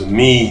it's up to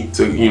me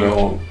to, you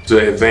know,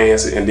 to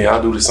advance it, and then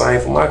I'll do the same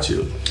for my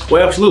children.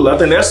 Well, absolutely. I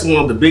think that's one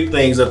of the big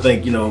things. I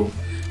think, you know,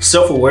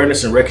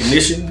 self-awareness and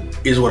recognition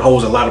is what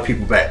holds a lot of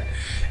people back.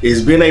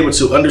 Is being able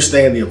to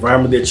understand the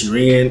environment that you're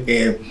in,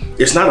 and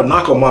it's not a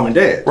knock on mom and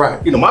dad.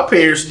 Right. You know, my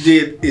parents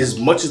did as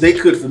much as they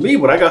could for me,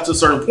 but I got to a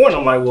certain point,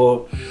 I'm like,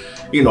 well,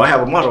 you know, I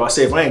have a motto. I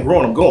say, if I ain't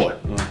growing, I'm going.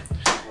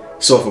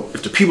 So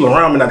if the people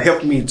around me not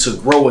helping me to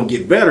grow and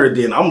get better,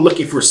 then I'm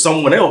looking for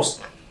someone else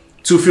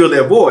to fill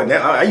that void.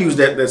 Now, I use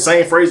that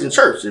same phrase in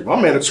church. If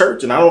I'm at a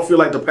church and I don't feel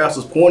like the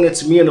pastor's pointing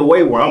to me in a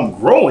way where I'm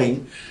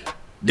growing,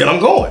 then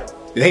I'm going.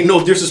 It ain't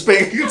no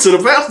disrespect to the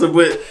pastor,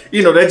 but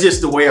you know, that's just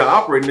the way I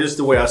operate, and this is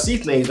the way I see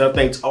things. I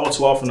think all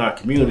too often in our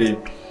community,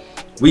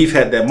 we've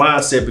had that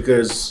mindset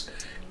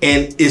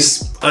and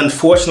it's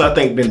unfortunately, I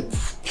think, been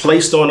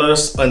placed on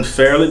us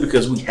unfairly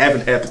because we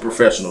haven't had the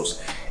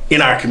professionals in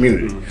our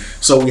community.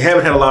 So we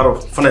haven't had a lot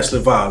of financial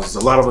advisors,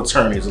 a lot of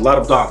attorneys, a lot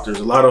of doctors,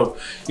 a lot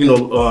of,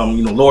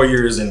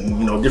 lawyers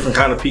and, different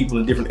kind of people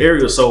in different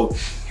areas. So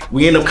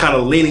we end up kind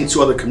of leaning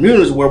to other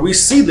communities where we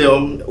see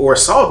them or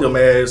saw them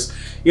as,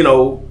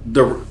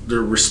 the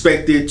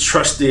respected,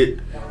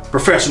 trusted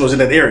professionals in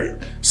that area.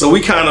 So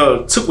we kind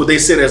of took what they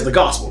said as the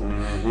gospel,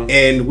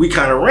 and we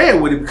kind of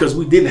ran with it because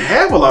we didn't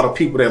have a lot of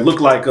people that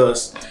looked like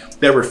us,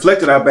 that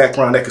reflected our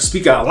background, that could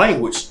speak our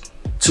language,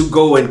 to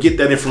go and get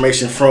that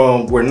information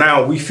from, where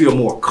now we feel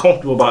more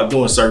comfortable about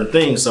doing certain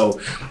things. So,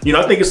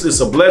 I think it's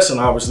a blessing,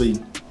 obviously,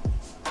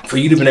 for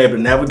you to be able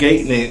to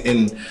navigate,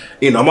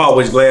 and I'm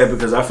always glad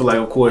because I feel like,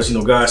 of course,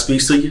 God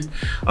speaks to you.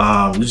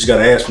 You just got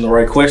to ask him the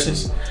right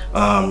questions.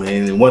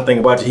 And one thing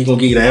about you, he gonna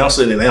give you the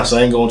answer, and the answer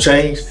ain't gonna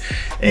change.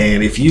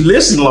 And if you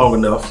listen long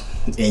enough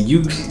and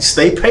you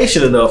stay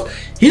patient enough,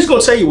 he's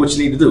gonna tell you what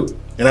you need to do.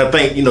 And I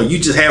think, you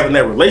just having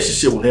that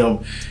relationship with him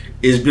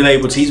he's been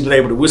able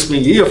to whisper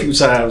in your ear a few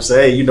times,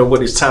 say, hey, you know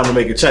what, it's time to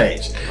make a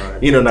change.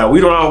 Right. You know, now we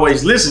don't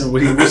always listen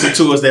when he listened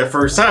to us that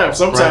first time.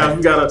 Sometimes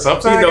we gotta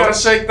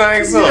shake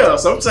things up. Yeah,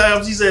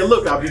 sometimes he said,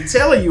 look, I've been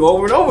telling you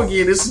over and over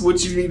again, this is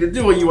what you need to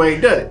do, and you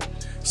ain't done it.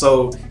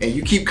 So, and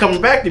you keep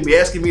coming back to me,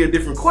 asking me a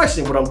different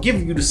question, but I'm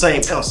giving you the same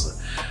answer.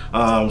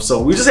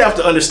 So we just have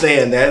to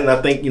understand that, and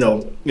I think you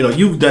know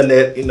you've done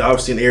that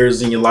obviously in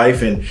areas in your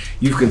life, and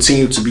you've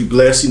continued to be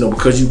blessed,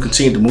 because you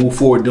continue to move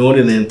forward doing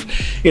it.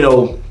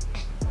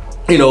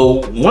 And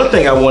one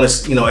thing I want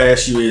to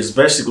ask you is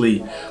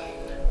basically,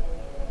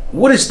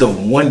 what is the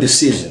one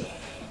decision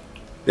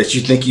that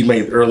you think you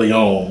made early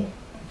on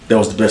that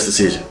was the best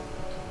decision?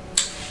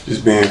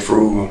 Just being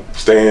frugal,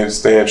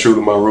 staying true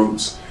to my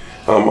roots.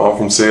 I'm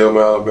from Selma,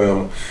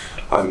 Alabama.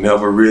 I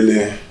never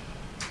really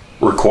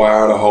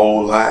required a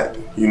whole lot,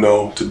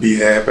 to be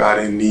happy. I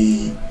didn't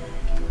need,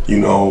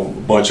 a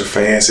bunch of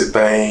fancy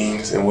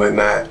things and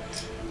whatnot.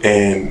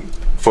 And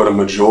for the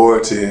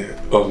majority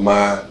of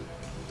my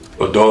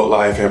adult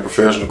life and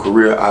professional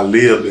career, I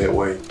lived that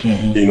way.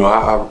 Mm-hmm.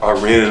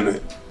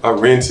 I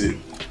rented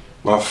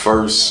my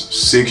first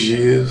 6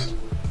 years,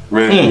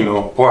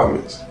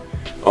 apartments.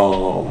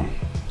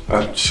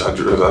 I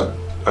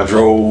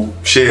drove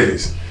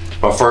Chevys.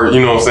 My first, you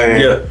know what I'm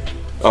saying? Yeah.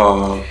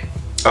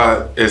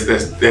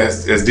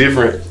 As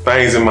different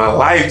things in my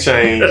life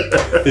changed,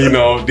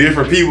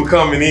 different people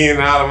coming in and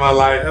out of my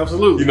life.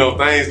 Absolutely.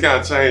 Things kind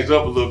of changed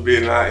up a little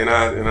bit, and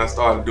I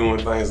started doing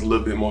things a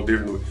little bit more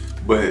differently.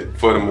 But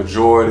for the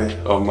majority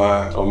of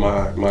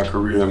my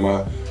career,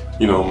 my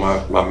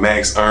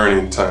max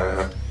earning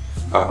time,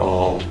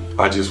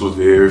 I just was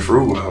very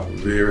frugal. I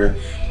was very,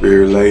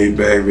 very laid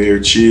back,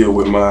 very chill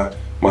with my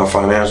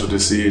financial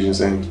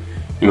decisions. And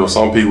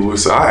some people would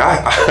say,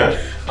 I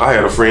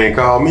had a friend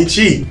call me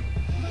cheap.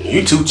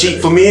 You too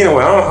cheap for me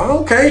anyway.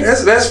 Okay,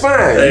 that's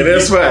fine. Hey,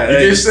 that's fine.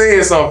 You just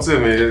saying something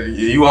to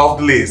me. You off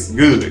the list.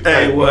 Good.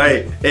 Hey,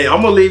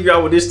 I'm gonna leave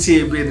y'all with this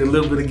tidbit and a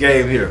little bit of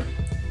game here.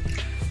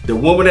 The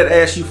woman that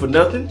asks you for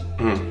nothing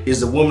is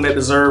the woman that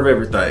deserves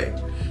everything.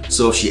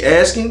 So if she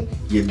asking,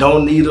 you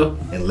don't need her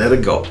and let her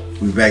go.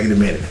 We'll be back in a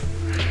minute.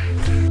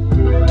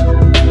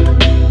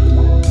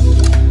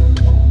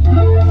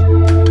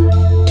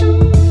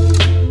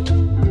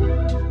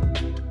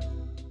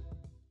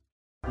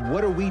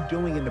 What are we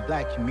doing in the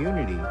black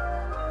community?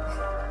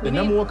 The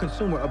number one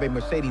consumer of a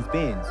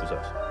Mercedes-Benz is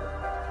us.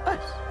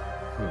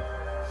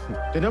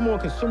 The number one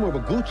consumer of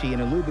a Gucci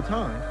and a Louis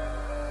Vuitton,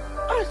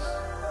 us.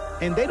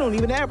 And they don't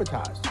even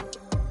advertise.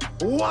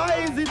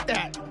 Why is it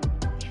that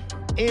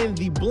in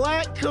the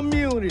black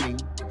community,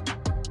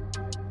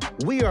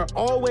 we are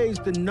always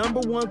the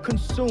number one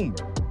consumer,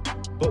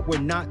 but we're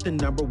not the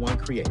number one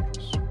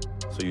creators?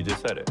 So you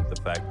just said it,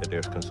 the fact that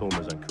there's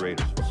consumers and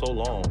creators. For so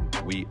long,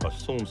 we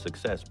assume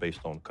success based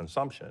on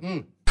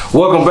consumption.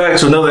 Welcome back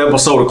to another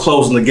episode of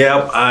Closing the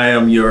Gap. I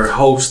am your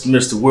host,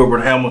 Mr.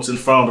 Wilbert Hamilton,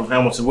 founder of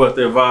Hamilton Wealth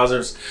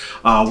Advisors.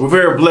 We're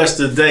very blessed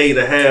today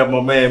to have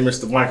my man,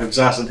 Mr. Michael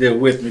Johnson, here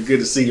with me. Good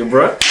to see you,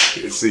 bro. Good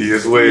to see you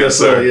as well. Yes,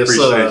 sir. Yes,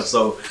 sir.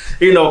 So,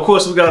 of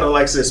course, we got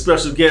a,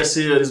 special guest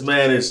here. This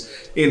man is,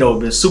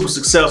 been super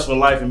successful in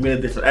life in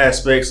many different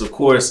aspects. Of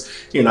course,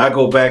 I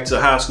go back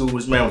to high school.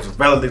 This man was a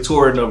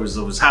valedictorian of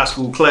his high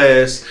school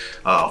class,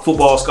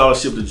 football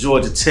scholarship to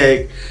Georgia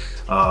Tech.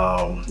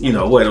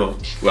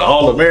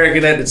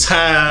 All-American at the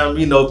time,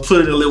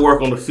 put in a little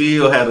work on the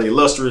field, had an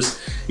illustrious,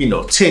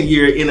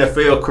 10-year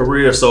NFL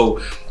career.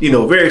 So,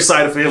 very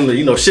excited for him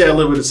to, share a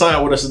little bit of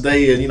time with us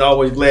today, and,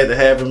 always glad to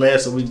have him, man.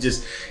 So we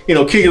just,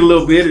 kick it a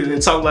little bit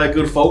and talk like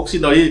good folks.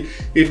 He's a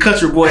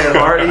country boy at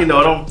heart. I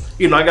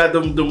got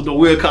them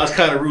Wilcox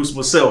kind of roots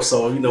myself.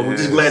 So, we're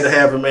just glad to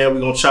have him, man.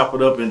 We're going to chop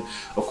it up. And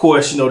of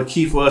course, the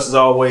key for us is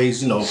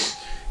always,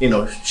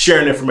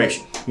 sharing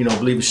information.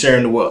 Believe in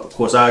sharing the wealth. Of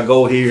course, our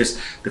goal here is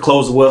to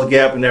close the wealth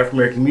gap in the African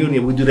American community.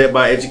 We do that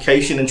by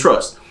education and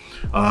trust.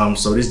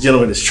 So this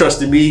gentleman has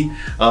trusted me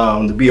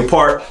to be a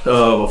part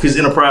of his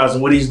enterprise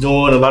and what he's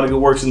doing. A lot of good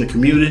works in the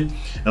community,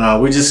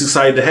 and we're just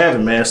excited to have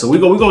him, man. So we're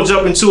gonna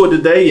jump into it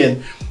today,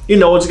 and we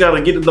just gotta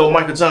get to know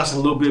Michael Johnson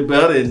a little bit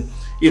better. And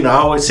I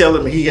always tell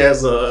him he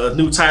has a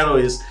new title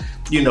is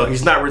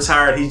he's not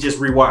retired, he's just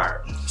rewired.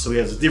 So he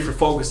has a different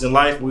focus in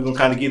life. We're gonna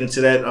kind of get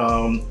into that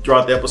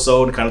throughout the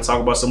episode and kind of talk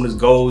about some of his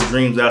goals,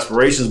 dreams,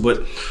 aspirations,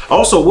 but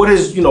also what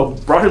has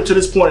brought him to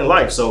this point in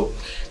life. So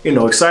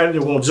excited,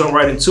 and we're gonna jump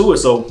right into it.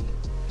 So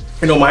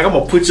Mike, I'm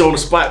gonna put you on the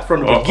spot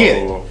from the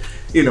beginning.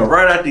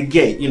 Right out the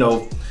gate.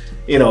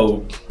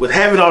 With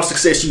having all the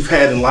success you've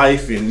had in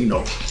life,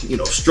 and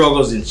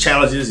struggles and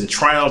challenges and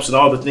triumphs and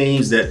all the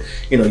things that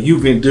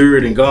you've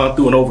endured and gone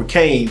through and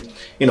overcame.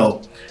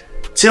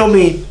 Tell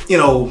me,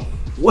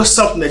 what's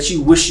something that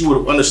you wish you would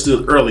have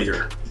understood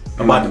earlier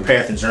about the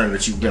path and journey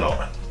that you've been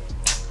on?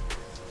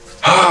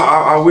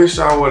 I wish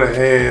I would have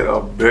had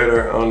a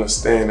better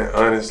understanding,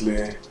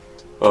 honestly,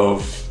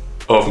 of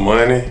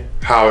money,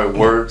 how it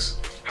works,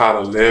 how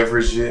to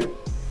leverage it,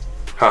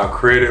 how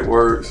credit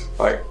works,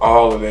 like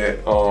all of that.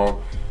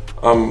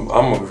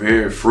 I'm a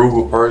very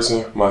frugal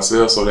person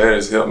myself, so that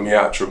has helped me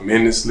out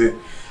tremendously.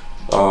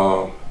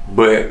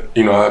 But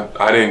you know,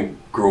 I didn't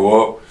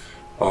grow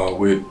up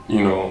with,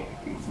 you know,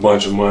 a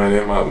bunch of money.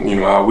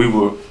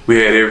 We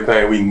had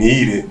everything we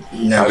needed.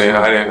 I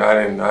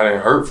didn't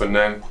hurt for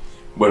nothing.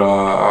 But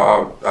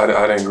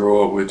I didn't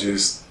grow up with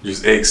just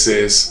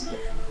excess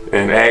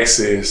and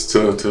access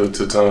to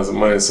tons of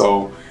money.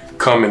 So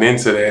coming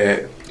into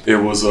that, it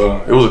was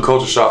a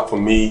culture shock for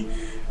me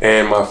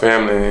and my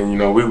family. And you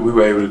know, we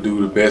were able to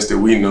do the best that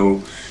we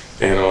knew.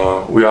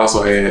 And we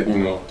also had, you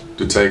know,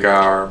 to take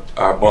our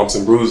bumps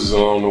and bruises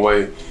along the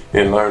way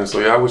and learn. So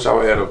yeah, I wish I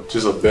had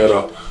just a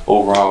better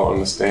overall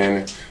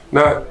understanding.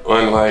 Not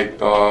unlike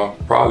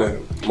probably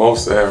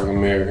most African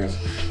Americans.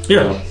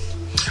 Yeah. You know.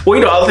 Well,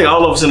 you know, I think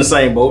all of us in the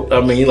same boat.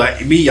 I mean,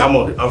 like me,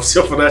 I'm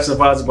still a financial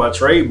advisor by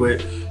trade,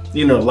 but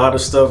you know, a lot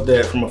of stuff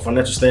that from a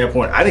financial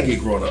standpoint, I didn't get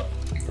growing up.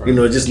 Right. You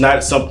know, it's just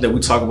not something that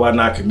we talk about in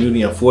our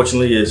community.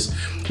 Unfortunately, is,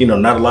 you know,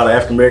 not a lot of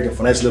African American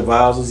financial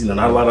advisors. You know,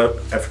 not a lot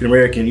of African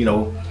American, you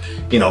know,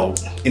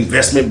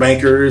 investment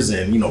bankers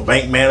and, you know,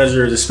 bank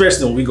managers,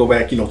 especially when we go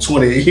back, you know,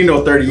 20, you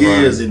know, 30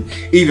 years and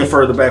even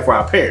further back for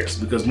our parents,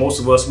 because most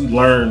of us, we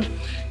learn,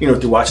 you know,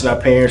 through watching our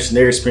parents and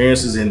their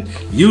experiences, and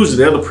usually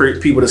the other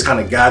people that's kind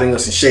of guiding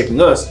us and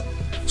shaping us,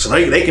 so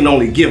they can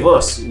only give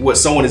us what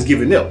someone is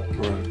giving them.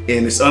 Right.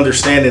 And it's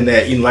understanding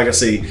that, you know, like I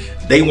say,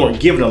 they weren't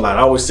given a lot.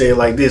 I always say it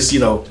like this,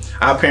 you know,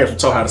 our parents were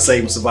taught how to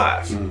save and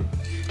survive.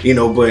 You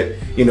know, but,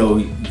 you know,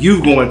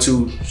 you going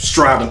to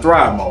strive and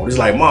thrive mode. It's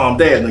like, mom,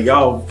 dad,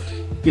 y'all,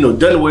 you know,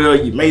 done well,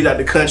 you made it out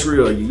the country,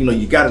 or, you know,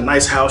 you got a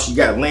nice house, you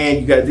got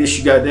land, you got this,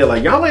 you got that.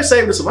 Like, y'all ain't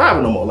saving and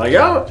surviving no more. Like,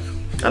 y'all,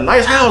 a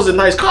nice house and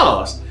nice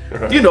cars.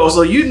 You know,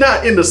 so you're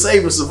not in the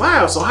save and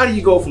survive. So how do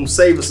you go from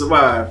save and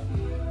survive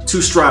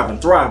to strive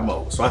and thrive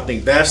mode? So I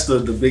think that's the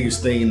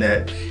biggest thing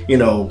that, you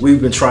know, we've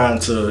been trying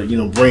to, you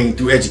know, bring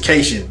through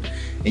education.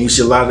 And you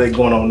see a lot of that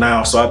going on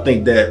now. So I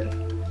think that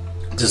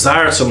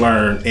desire to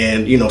learn,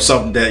 and, you know,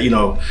 something that, you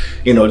know,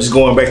 just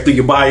going back through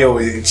your bio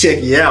and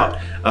check you out,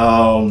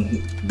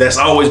 that's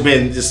always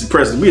been just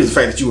impressive to me, is the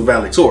fact that you were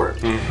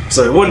valedictorian.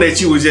 So it wasn't that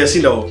you were just,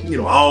 you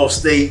know, all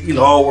state, you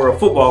know, all world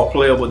football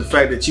player, but the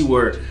fact that you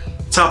were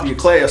top of your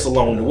class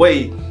along the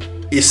way,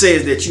 it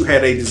says that you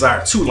had a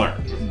desire to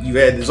learn.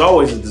 There's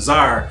always a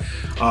desire,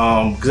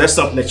 because that's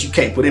something that you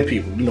can't put in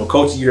people. You know,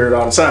 coach, you hear it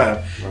all the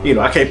time. You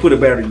know, I can't put a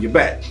battery in your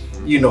back.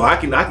 You know, I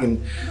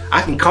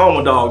can calm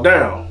a dog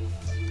down,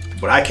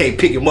 but I can't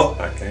pick him up.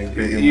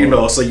 You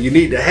know, so you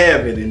need to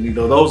have it, and you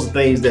know, those are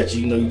things that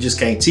you just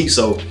can't teach.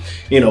 So,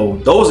 you know,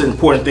 those are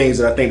important things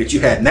that I think that you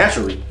had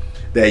naturally,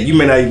 that you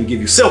may not even give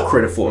yourself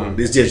credit for.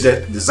 It's just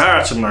that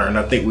desire to learn,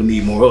 I think we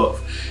need more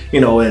of. You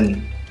know,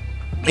 and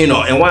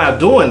while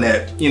doing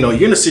that, you know,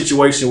 you're in a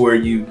situation where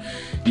you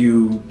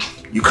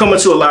come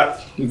into a lot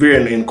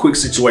very in quick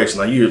situation.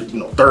 Like you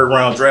know, 3rd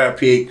round draft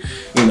pick.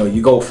 You know,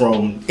 you go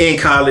from in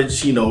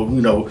college, you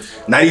know,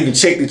 not even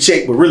check to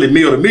check, but really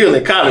meal to meal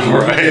in college.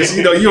 Right.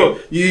 You know,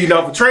 you're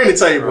off a training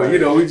table. Right. You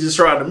know, we just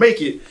trying to make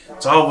it.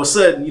 So all of a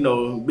sudden, you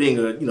know, being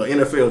a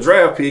NFL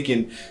draft pick,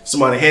 and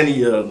somebody handing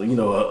you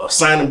a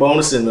signing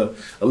bonus and a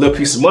little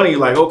piece of money, you're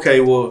like, okay,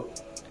 well,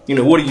 you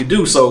know, what do you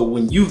do? So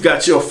when you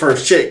got your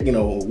first check, you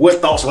know,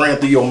 what thoughts ran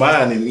through your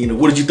mind, and, you know,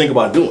 what did you think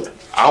about doing?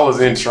 I was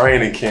in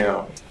training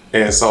camp,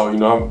 and so, you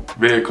know, I'm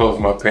very close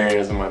to my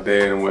parents and my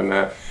dad and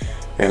whatnot,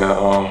 and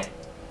I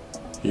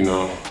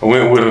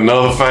went with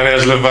another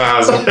financial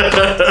advisor.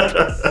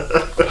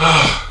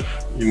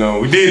 You know,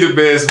 we did the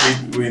best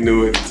we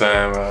knew at the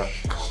time.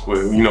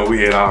 Well, you know,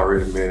 we had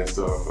already met and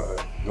stuff.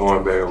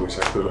 Going back, I wish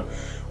I could have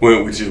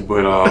went with you,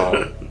 but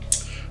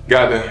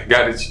got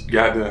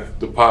the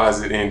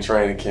deposit in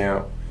training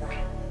camp,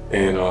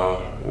 and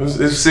it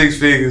was 6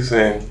 figures,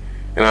 and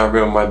I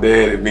remember my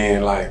dad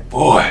being like,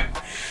 "Boy,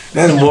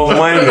 that's more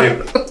money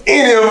than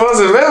any of us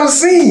have ever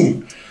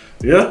seen."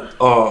 Yeah.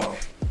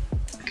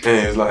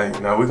 And it's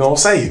like, "Now we're gonna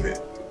save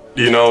it,"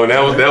 you know, and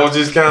that was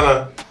just kind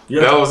of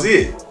that was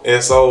it.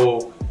 And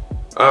so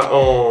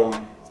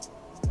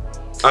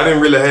I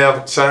didn't really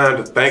have time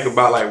to think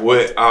about like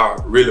what I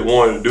really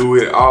wanted to do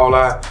with it. All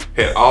I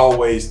had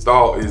always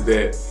thought is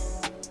that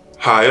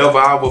however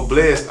I was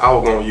blessed, I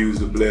was gonna use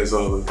to bless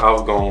others. I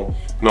was gonna,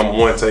 number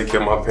one, take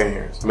care of my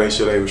parents, make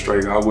sure they were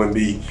straight. I wouldn't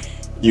be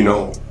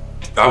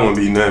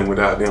nothing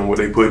without them, what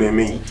they put in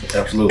me.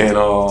 Absolutely. And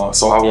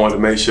so I wanted to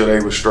make sure they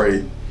were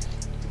straight.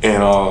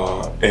 And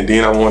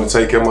then I wanted to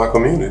take care of my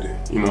community.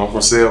 You know, I'm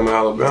from Selma,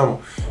 Alabama.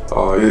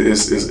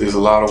 It's a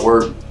lot of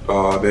work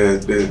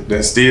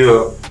that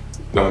still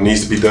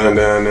needs to be done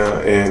down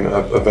there, and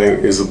I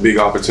think it's a big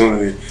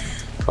opportunity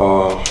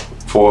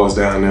for us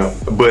down there.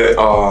 But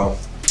I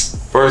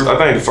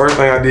think the first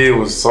thing I did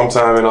was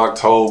sometime in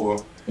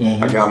October.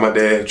 I got my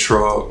dad a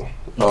truck,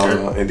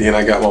 and then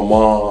I got my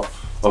mom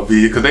a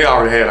vehicle, because they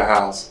already had a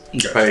house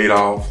paid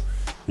off.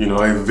 You know,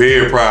 they were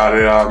very proud of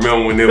it. I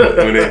remember when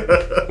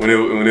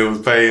it was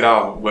paid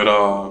off. But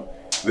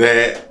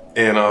that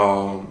and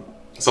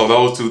so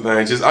those two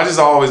things. I just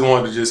always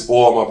wanted to just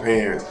spoil my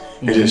parents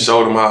and just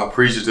show them how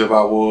appreciative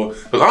I was.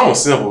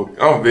 Because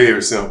I'm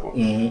very simple.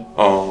 You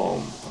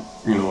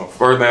know,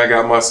 first thing I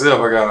got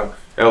myself,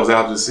 that was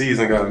after the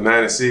season, got a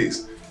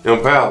 '96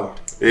 Impala.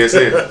 It's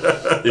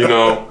heavy. You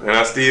know, and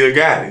I still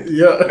got it.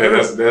 Yeah. And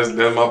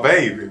that's my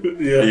baby.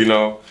 Yeah. You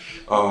know,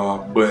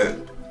 but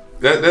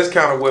that's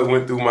kind of what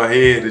went through my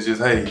head. Is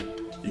just, hey,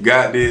 you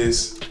got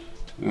this.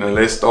 Now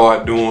let's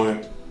start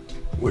doing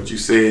what you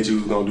said you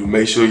was gonna do.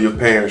 Make sure your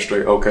parents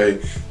straight.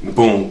 Okay,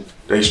 boom,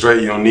 they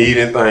straight. You don't need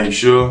anything. You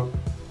sure?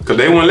 Cause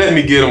they wouldn't let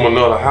me get them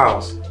another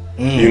house.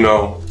 You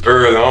know,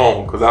 early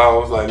on. Cause I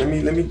was like, let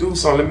me do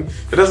something.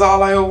 Cause that's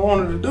all I ever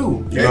wanted to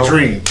do. You know?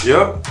 Dream.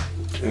 Yep.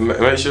 And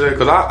make sure that,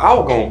 cause I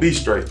was gonna be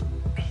straight.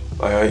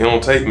 Like, it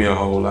don't take me a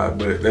whole lot,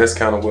 but that's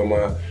kind of what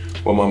my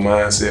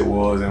mindset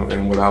was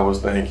and what I was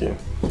thinking.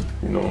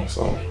 You know,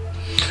 so.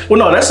 Well,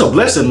 no, that's a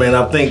blessing, man.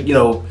 I think, you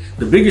know,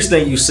 the biggest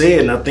thing you said,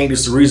 and I think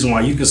it's the reason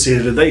why you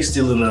consider today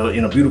still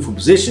in a beautiful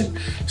position,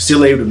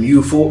 still able to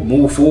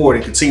move forward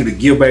and continue to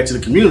give back to the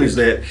communities,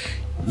 that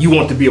you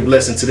want to be a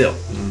blessing to them.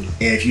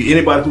 And if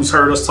anybody who's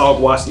heard us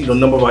talk, watched, you know, a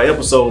number of our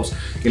episodes,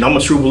 you know, I'm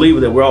a true believer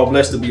that we're all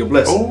blessed to be a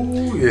blessing.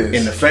 Oh, yes.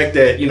 And the fact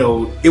that, you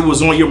know, it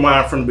was on your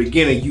mind from the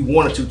beginning, you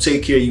wanted to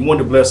take care, you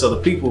wanted to bless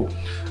other people,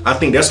 I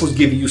think that's what's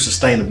giving you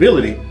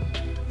sustainability,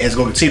 and it's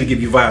going to continue to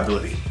give you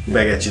viability.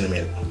 Back at you in a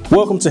minute.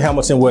 Welcome to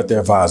Hamilton Wealth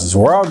Advisors,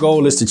 where our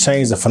goal is to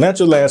change the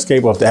financial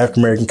landscape of the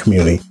African American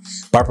community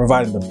by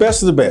providing the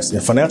best of the best in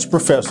financial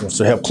professionals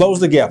to help close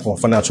the gap on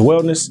financial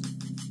wellness,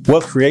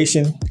 wealth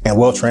creation, and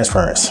wealth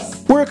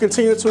transference. We're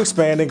continuing to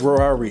expand and grow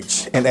our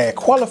reach and add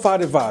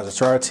qualified advisors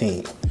to our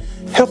team.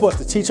 Help us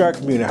to teach our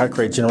community how to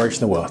create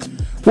generational wealth.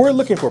 We're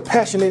looking for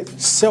passionate,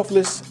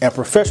 selfless, and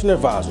professional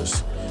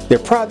advisors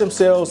that pride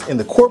themselves in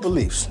the core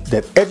beliefs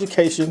that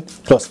education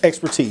plus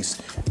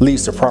expertise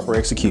leads to proper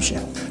execution.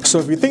 So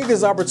if you think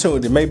this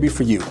opportunity may be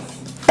for you,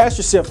 ask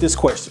yourself this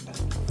question: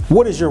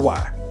 what is your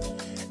why?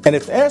 And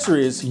if the answer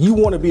is you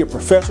want to be a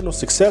professional,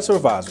 successful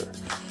advisor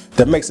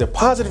that makes a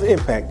positive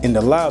impact in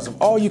the lives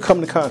of all you come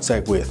into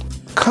contact with,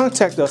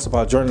 contact us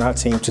about joining our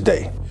team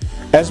today.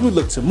 As we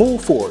look to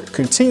move forward,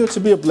 continue to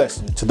be a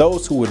blessing to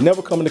those who would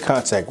never come into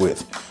contact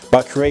with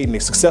by creating a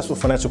successful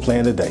financial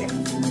plan today.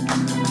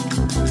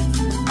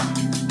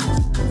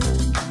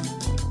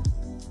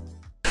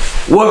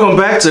 Welcome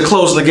back to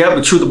Closing the Gap,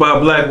 the truth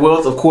about black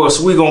wealth. Of course,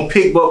 we're going to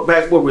pick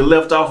back where we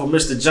left off with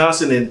Mr.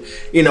 Johnson. And,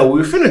 you know,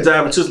 we're finna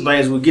dive into some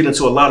things. We'll get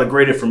into a lot of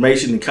great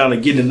information and kind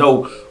of getting to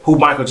know who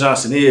Michael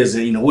Johnson is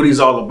and, you know, what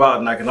he's all about.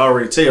 And I can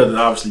already tell that,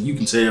 obviously, you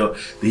can tell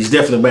that he's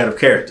definitely a man of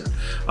character.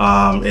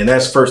 And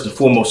that's first and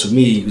foremost for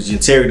me, because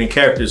integrity and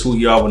character is who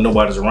you are when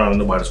nobody's around and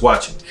nobody's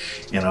watching.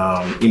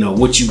 And, you know,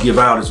 what you give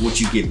out is what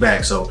you get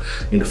back. So,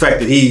 and the fact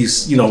that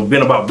he's, you know,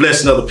 been about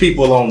blessing other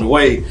people along the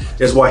way,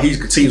 that's why he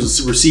continues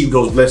to receive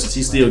those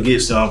blessings. He still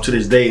gets to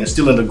this day and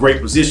still in a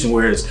great position,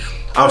 whereas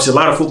obviously a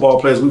lot of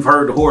football players, we've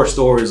heard the horror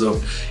stories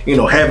of, you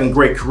know, having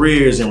great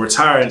careers and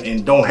retiring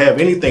and don't have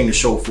anything to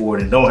show for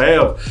it and don't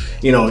have,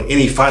 you know,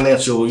 any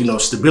financial, you know,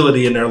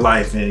 stability in their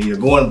life, and, you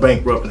know, going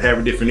bankrupt and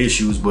having different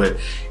issues. But,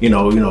 you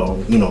know,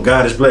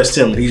 God has blessed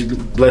him and he's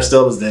blessed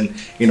others, then,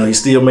 you know, he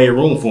still made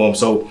room for him.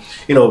 So,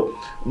 you know,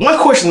 one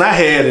question I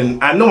had,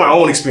 and I know my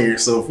own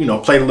experience of, you know,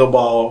 played a little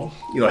ball,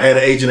 you know, had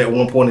an agent at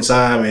one point in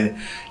time, and,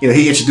 you know,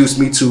 he introduced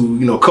me to,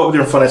 you know, a couple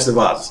different financial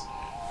advisors.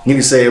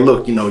 He said,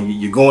 look, you know,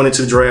 you're going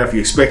into the draft, you're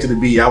expected to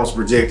be, I was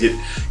projected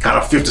kind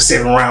of 5th to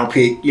 7th round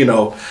pick, you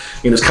know,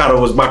 and it's kind of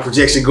was my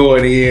projection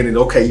going in, and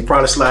okay, you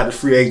probably slide the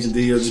free agent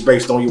deal just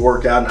based on your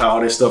workout and how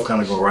all that stuff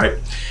kind of go, right?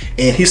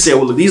 And he said,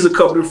 well, look, these are a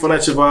couple different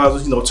financial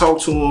advisors, you know,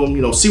 talk to them,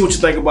 you know, see what you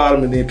think about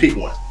them, and then pick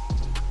one.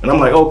 And I'm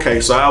like,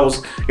 okay. So I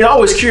was, you know,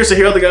 always curious to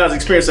hear other guys'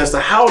 experience as to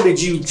how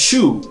did you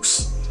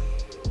choose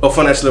a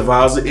financial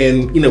advisor,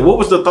 and, you know, what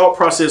was the thought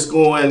process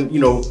going,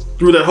 you know,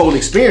 through that whole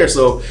experience?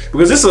 So,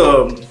 because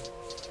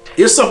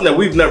it's something that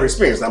we've never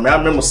experienced. I mean, I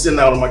remember sitting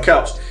out on my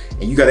couch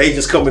and you got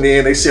agents coming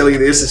in, they sell you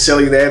this and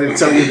sell you that and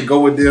telling you to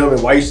go with them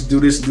and why you should do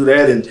this and do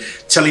that and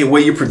telling you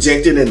where you're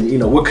projected and, you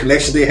know, what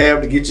connection they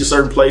have to get you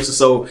certain places.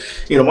 So,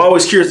 you know, I'm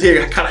always curious to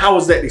hear kind of how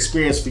was that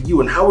experience for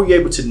you and how were you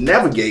able to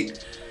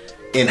navigate,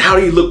 and how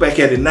do you look back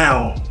at it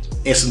now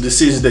and some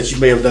decisions that you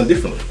may have done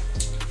differently?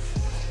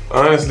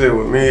 Honestly,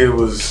 with me, it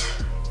was,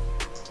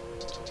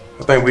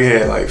 I think we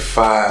had like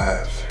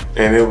 5,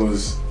 and it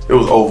was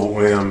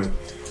overwhelming.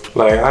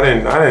 Like, I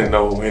didn't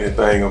know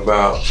anything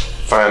about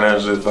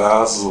financial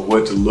advisors or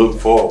what to look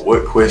for, or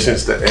what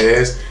questions to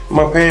ask.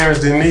 My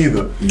parents didn't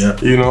either. Yeah.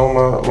 You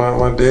know,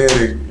 my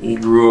dad, he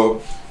grew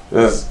up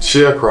as a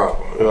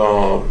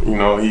sharecropper. You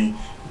know, he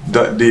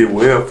did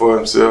well for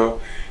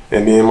himself.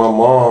 And then my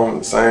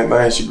mom, same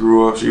thing. She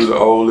grew up, she was the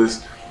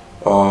oldest.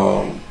 The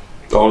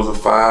oldest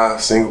of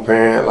 5, single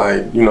parent.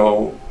 Like, you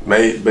know,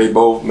 they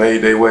both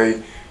made their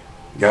way,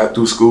 got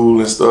through school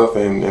and stuff,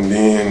 and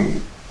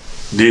then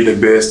did their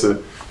best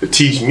to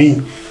teach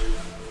me.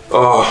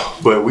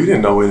 But we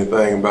didn't know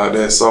anything about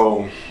that.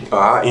 So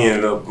I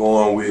ended up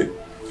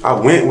I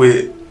went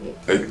with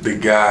the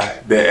guy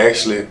that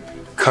actually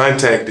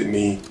contacted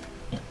me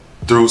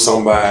through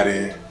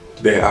somebody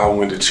that I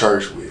went to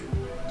church with.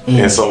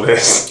 And so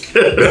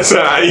that's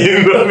how I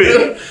ended up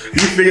in.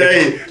 You figure,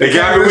 hey, they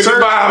got me with the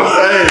Bible.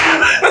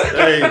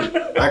 Hey,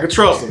 I can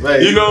trust him.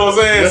 Hey. You know what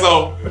I'm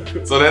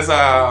saying? So that's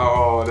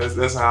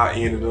how I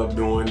ended up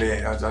doing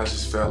that. I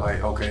just felt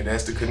like, okay,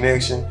 that's the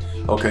connection.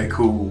 Okay,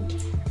 cool.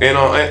 And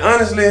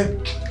honestly,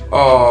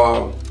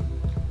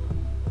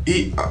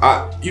 he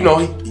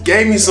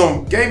gave me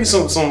some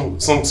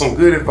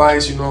good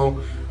advice, you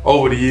know,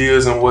 over the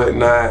years and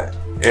whatnot.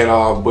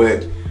 And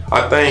but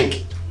I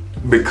think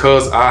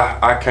because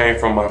I came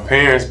from my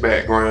parents'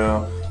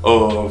 background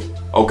of,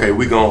 okay,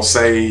 we gonna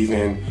save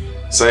and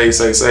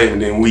save,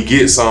 and then we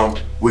get some,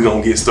 we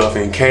gonna get stuff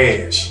in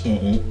cash.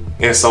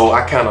 And so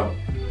I kind of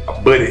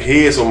butted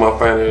heads with my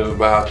family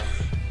about,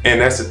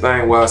 and that's the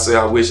thing why I say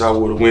I wish I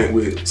would have went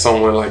with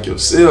someone like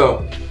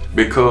yourself,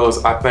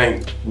 because I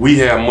think we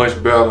have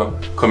much better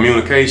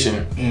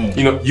communication.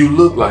 You know, you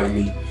look like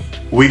me.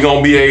 We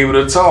gonna be able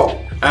to talk.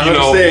 I you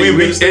know,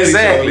 understand.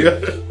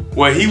 exactly.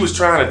 Well, he was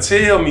trying to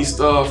tell me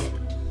stuff,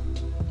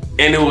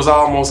 and it was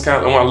almost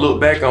kind of, when I look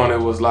back on it,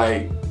 was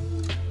like,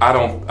 I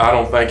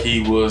don't think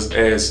he was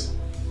as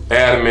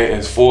adamant,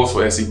 as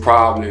forceful as he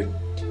probably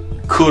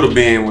could have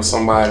been with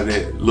somebody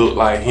that looked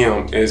like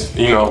him, as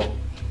you know,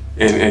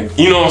 and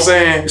you know what I'm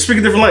saying? Speak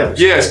a different language.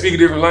 Yeah, speak a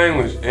different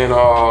language, and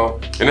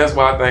that's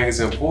why I think it's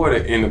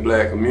important in the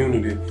Black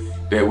community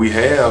that we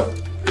have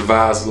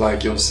advisors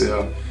like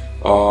yourself,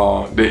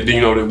 that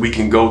you know, that we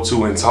can go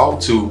to and talk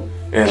to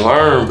and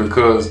learn,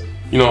 because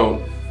you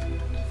know,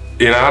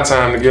 in our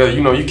time together,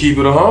 you know, you keep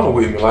it 100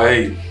 with me, like,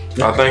 hey,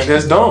 I think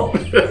that's dumb,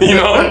 you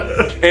know,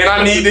 and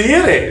I need to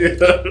hear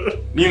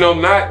that. You know,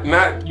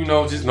 not you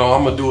know, just no,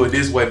 I'm gonna do it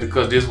this way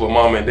because this is what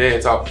mom and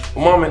dad talk.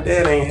 Well, mom and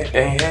dad ain't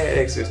had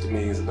access to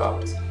millions of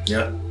dollars.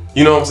 Yeah.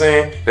 You know what I'm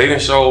saying? They done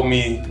showed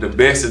me the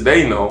best that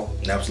they know.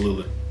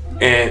 Absolutely.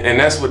 And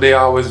that's what they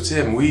always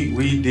tell me.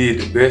 We did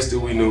the best that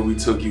we knew. We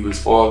took you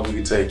as far as we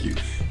could take you,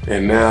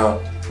 and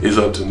now it's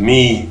up to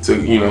me to,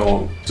 you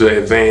know, to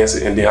advance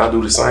it, and then I'll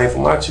do the same for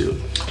my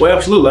children. Well,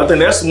 absolutely. I think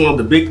that's one of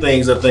the big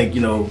things. I think,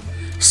 you know,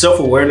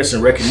 self-awareness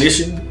and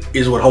recognition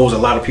is what holds a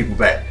lot of people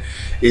back.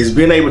 Is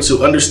being able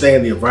to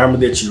understand the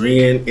environment that you're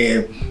in,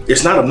 and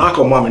it's not a knock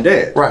on mom and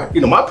dad. Right.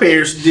 You know, my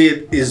parents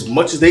did as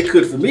much as they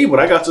could for me, but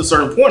I got to a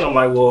certain point, I'm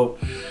like, well,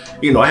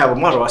 you know, I have a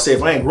motto. I say,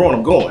 if I ain't growing,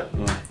 I'm going.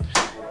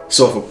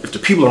 So if the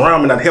people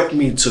around me not helping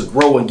me to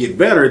grow and get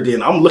better,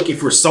 then I'm looking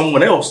for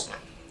someone else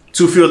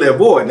to fill that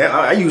void.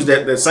 Now, I use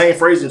that same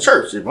phrase in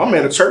church. If I'm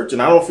at a church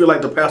and I don't feel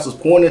like the pastor's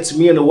pointing to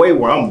me in a way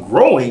where I'm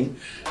growing,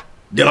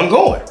 then I'm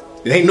going.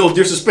 It ain't no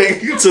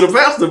disrespect to the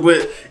pastor,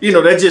 but you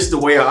know, that's just the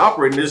way I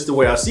operate, and this is the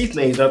way I see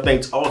things. I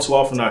think all too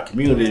often in our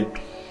community,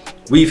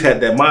 we've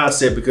had that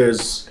mindset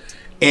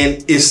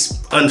and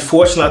it's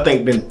unfortunately, I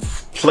think, been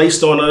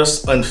placed on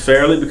us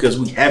unfairly because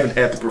we haven't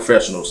had the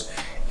professionals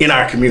in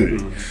our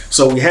community.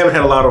 So we haven't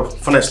had a lot of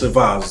financial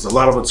advisors, a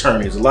lot of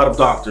attorneys, a lot of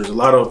doctors, a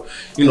lot of,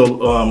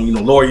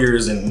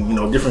 lawyers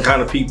and, different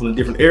kind of people in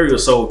different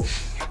areas. So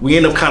we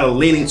end up kind of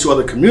leaning to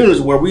other communities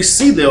where we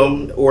see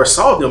them or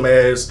saw them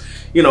as,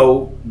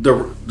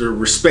 the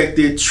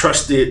respected,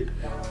 trusted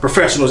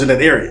professionals in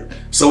that area.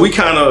 So we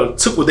kind of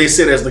took what they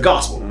said as the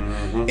gospel,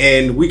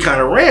 and we kind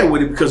of ran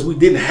with it because we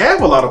didn't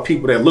have a lot of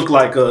people that looked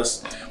like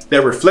us,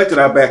 that reflected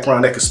our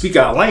background, that could speak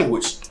our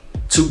language,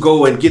 to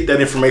go and get that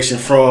information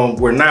from,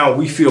 where now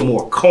we feel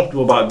more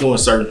comfortable about doing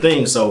certain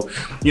things. So,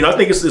 I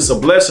think it's a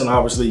blessing,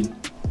 obviously,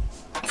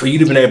 for you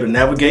to be able to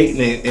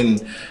navigate,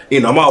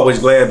 and I'm always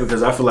glad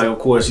because I feel like, of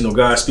course,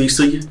 God speaks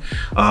to you.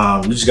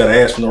 You just got to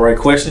ask him the right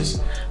questions.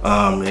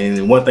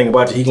 And one thing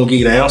about you, he's gonna give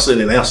you the answer,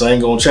 and the answer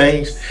ain't gonna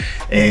change.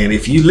 And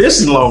if you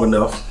listen long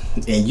enough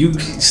and you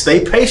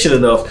stay patient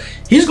enough,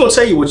 he's gonna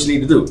tell you what you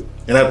need to do.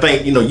 And I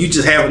think, you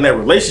just having that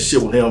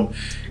relationship with him,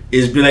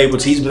 he's been able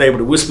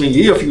to whisper in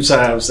your ear a few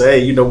times, say,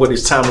 hey, you know what,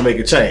 it's time to make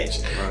a change.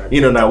 Right.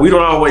 Now we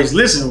don't always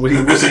listen when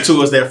he whispers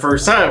to us that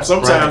first time.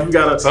 Sometimes we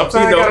gotta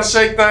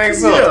shake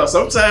things up. Yeah,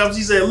 sometimes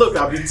he said, look,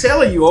 I've been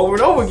telling you over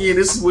and over again,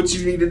 this is what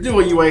you need to do,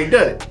 and you ain't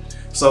done it.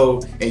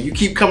 So, and you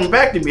keep coming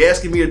back to me,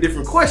 asking me a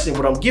different question,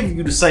 but I'm giving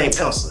you the same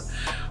answer.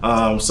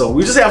 So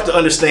we just have to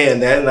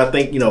understand that, and I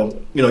think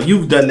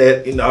you've done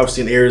that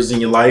obviously in areas in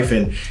your life,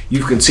 and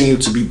you've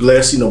continued to be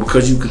blessed,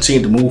 because you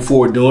continue to move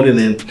forward doing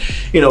it.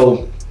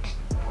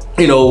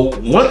 And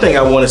one thing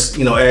I want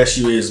to ask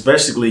you is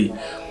basically,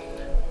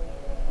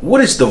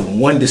 what is the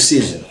one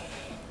decision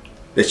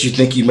that you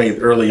think you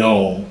made early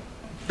on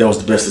that was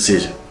the best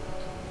decision?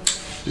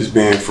 Just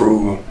being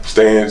frugal,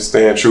 staying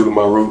true to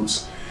my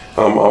roots.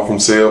 I'm from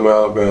Selma,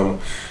 Alabama.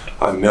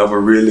 I never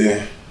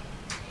really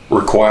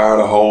required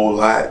a whole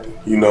lot,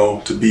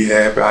 to be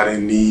happy. I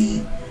didn't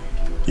need,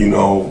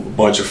 a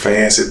bunch of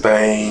fancy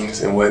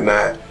things and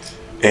whatnot.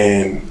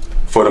 And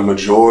for the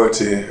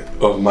majority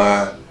of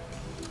my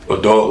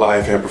adult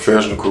life and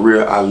professional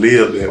career, I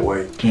lived that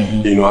way.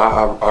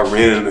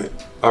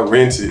 I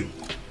rented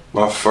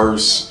my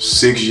first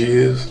 6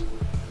 years,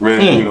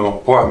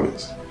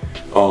 apartments.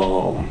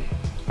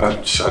 I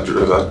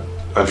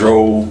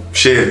drove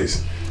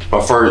Chevys. My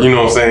first,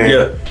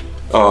 Yeah.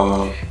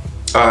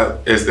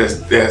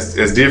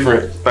 as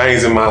different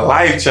things in my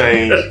life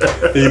change,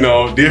 you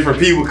know, different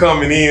people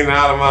coming in and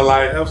out of my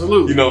life.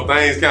 Absolutely. You know,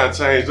 things kind of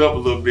changed up a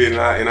little bit,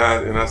 and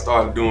I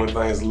started doing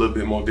things a little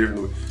bit more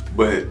differently.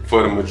 But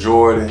for the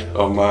majority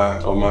of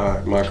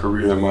my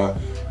career, my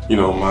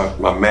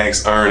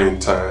max earning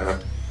time,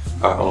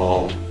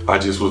 I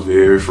just was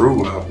very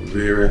frugal. I was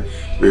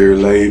very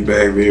laid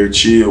back, very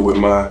chill with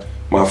my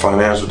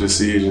financial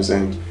decisions.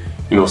 And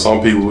you know,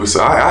 some people would say,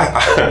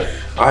 I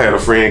had a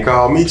friend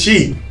call me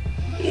cheap.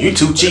 You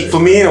too cheap for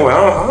me anyway.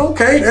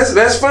 Okay,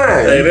 that's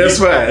fine. Hey, that's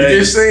fine. You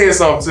just saying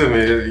something to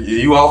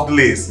me. You off the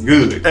list.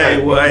 Good.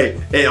 Hey, well,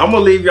 hey, I'm gonna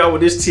leave y'all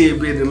with this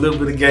tidbit and a little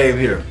bit of game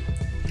here.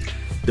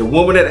 The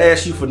woman that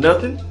asks you for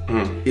nothing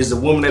is the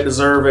woman that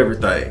deserves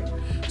everything.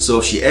 So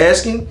if she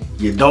asking,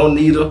 you don't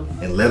need her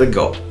and let her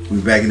go.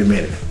 We'll be back in a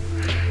minute.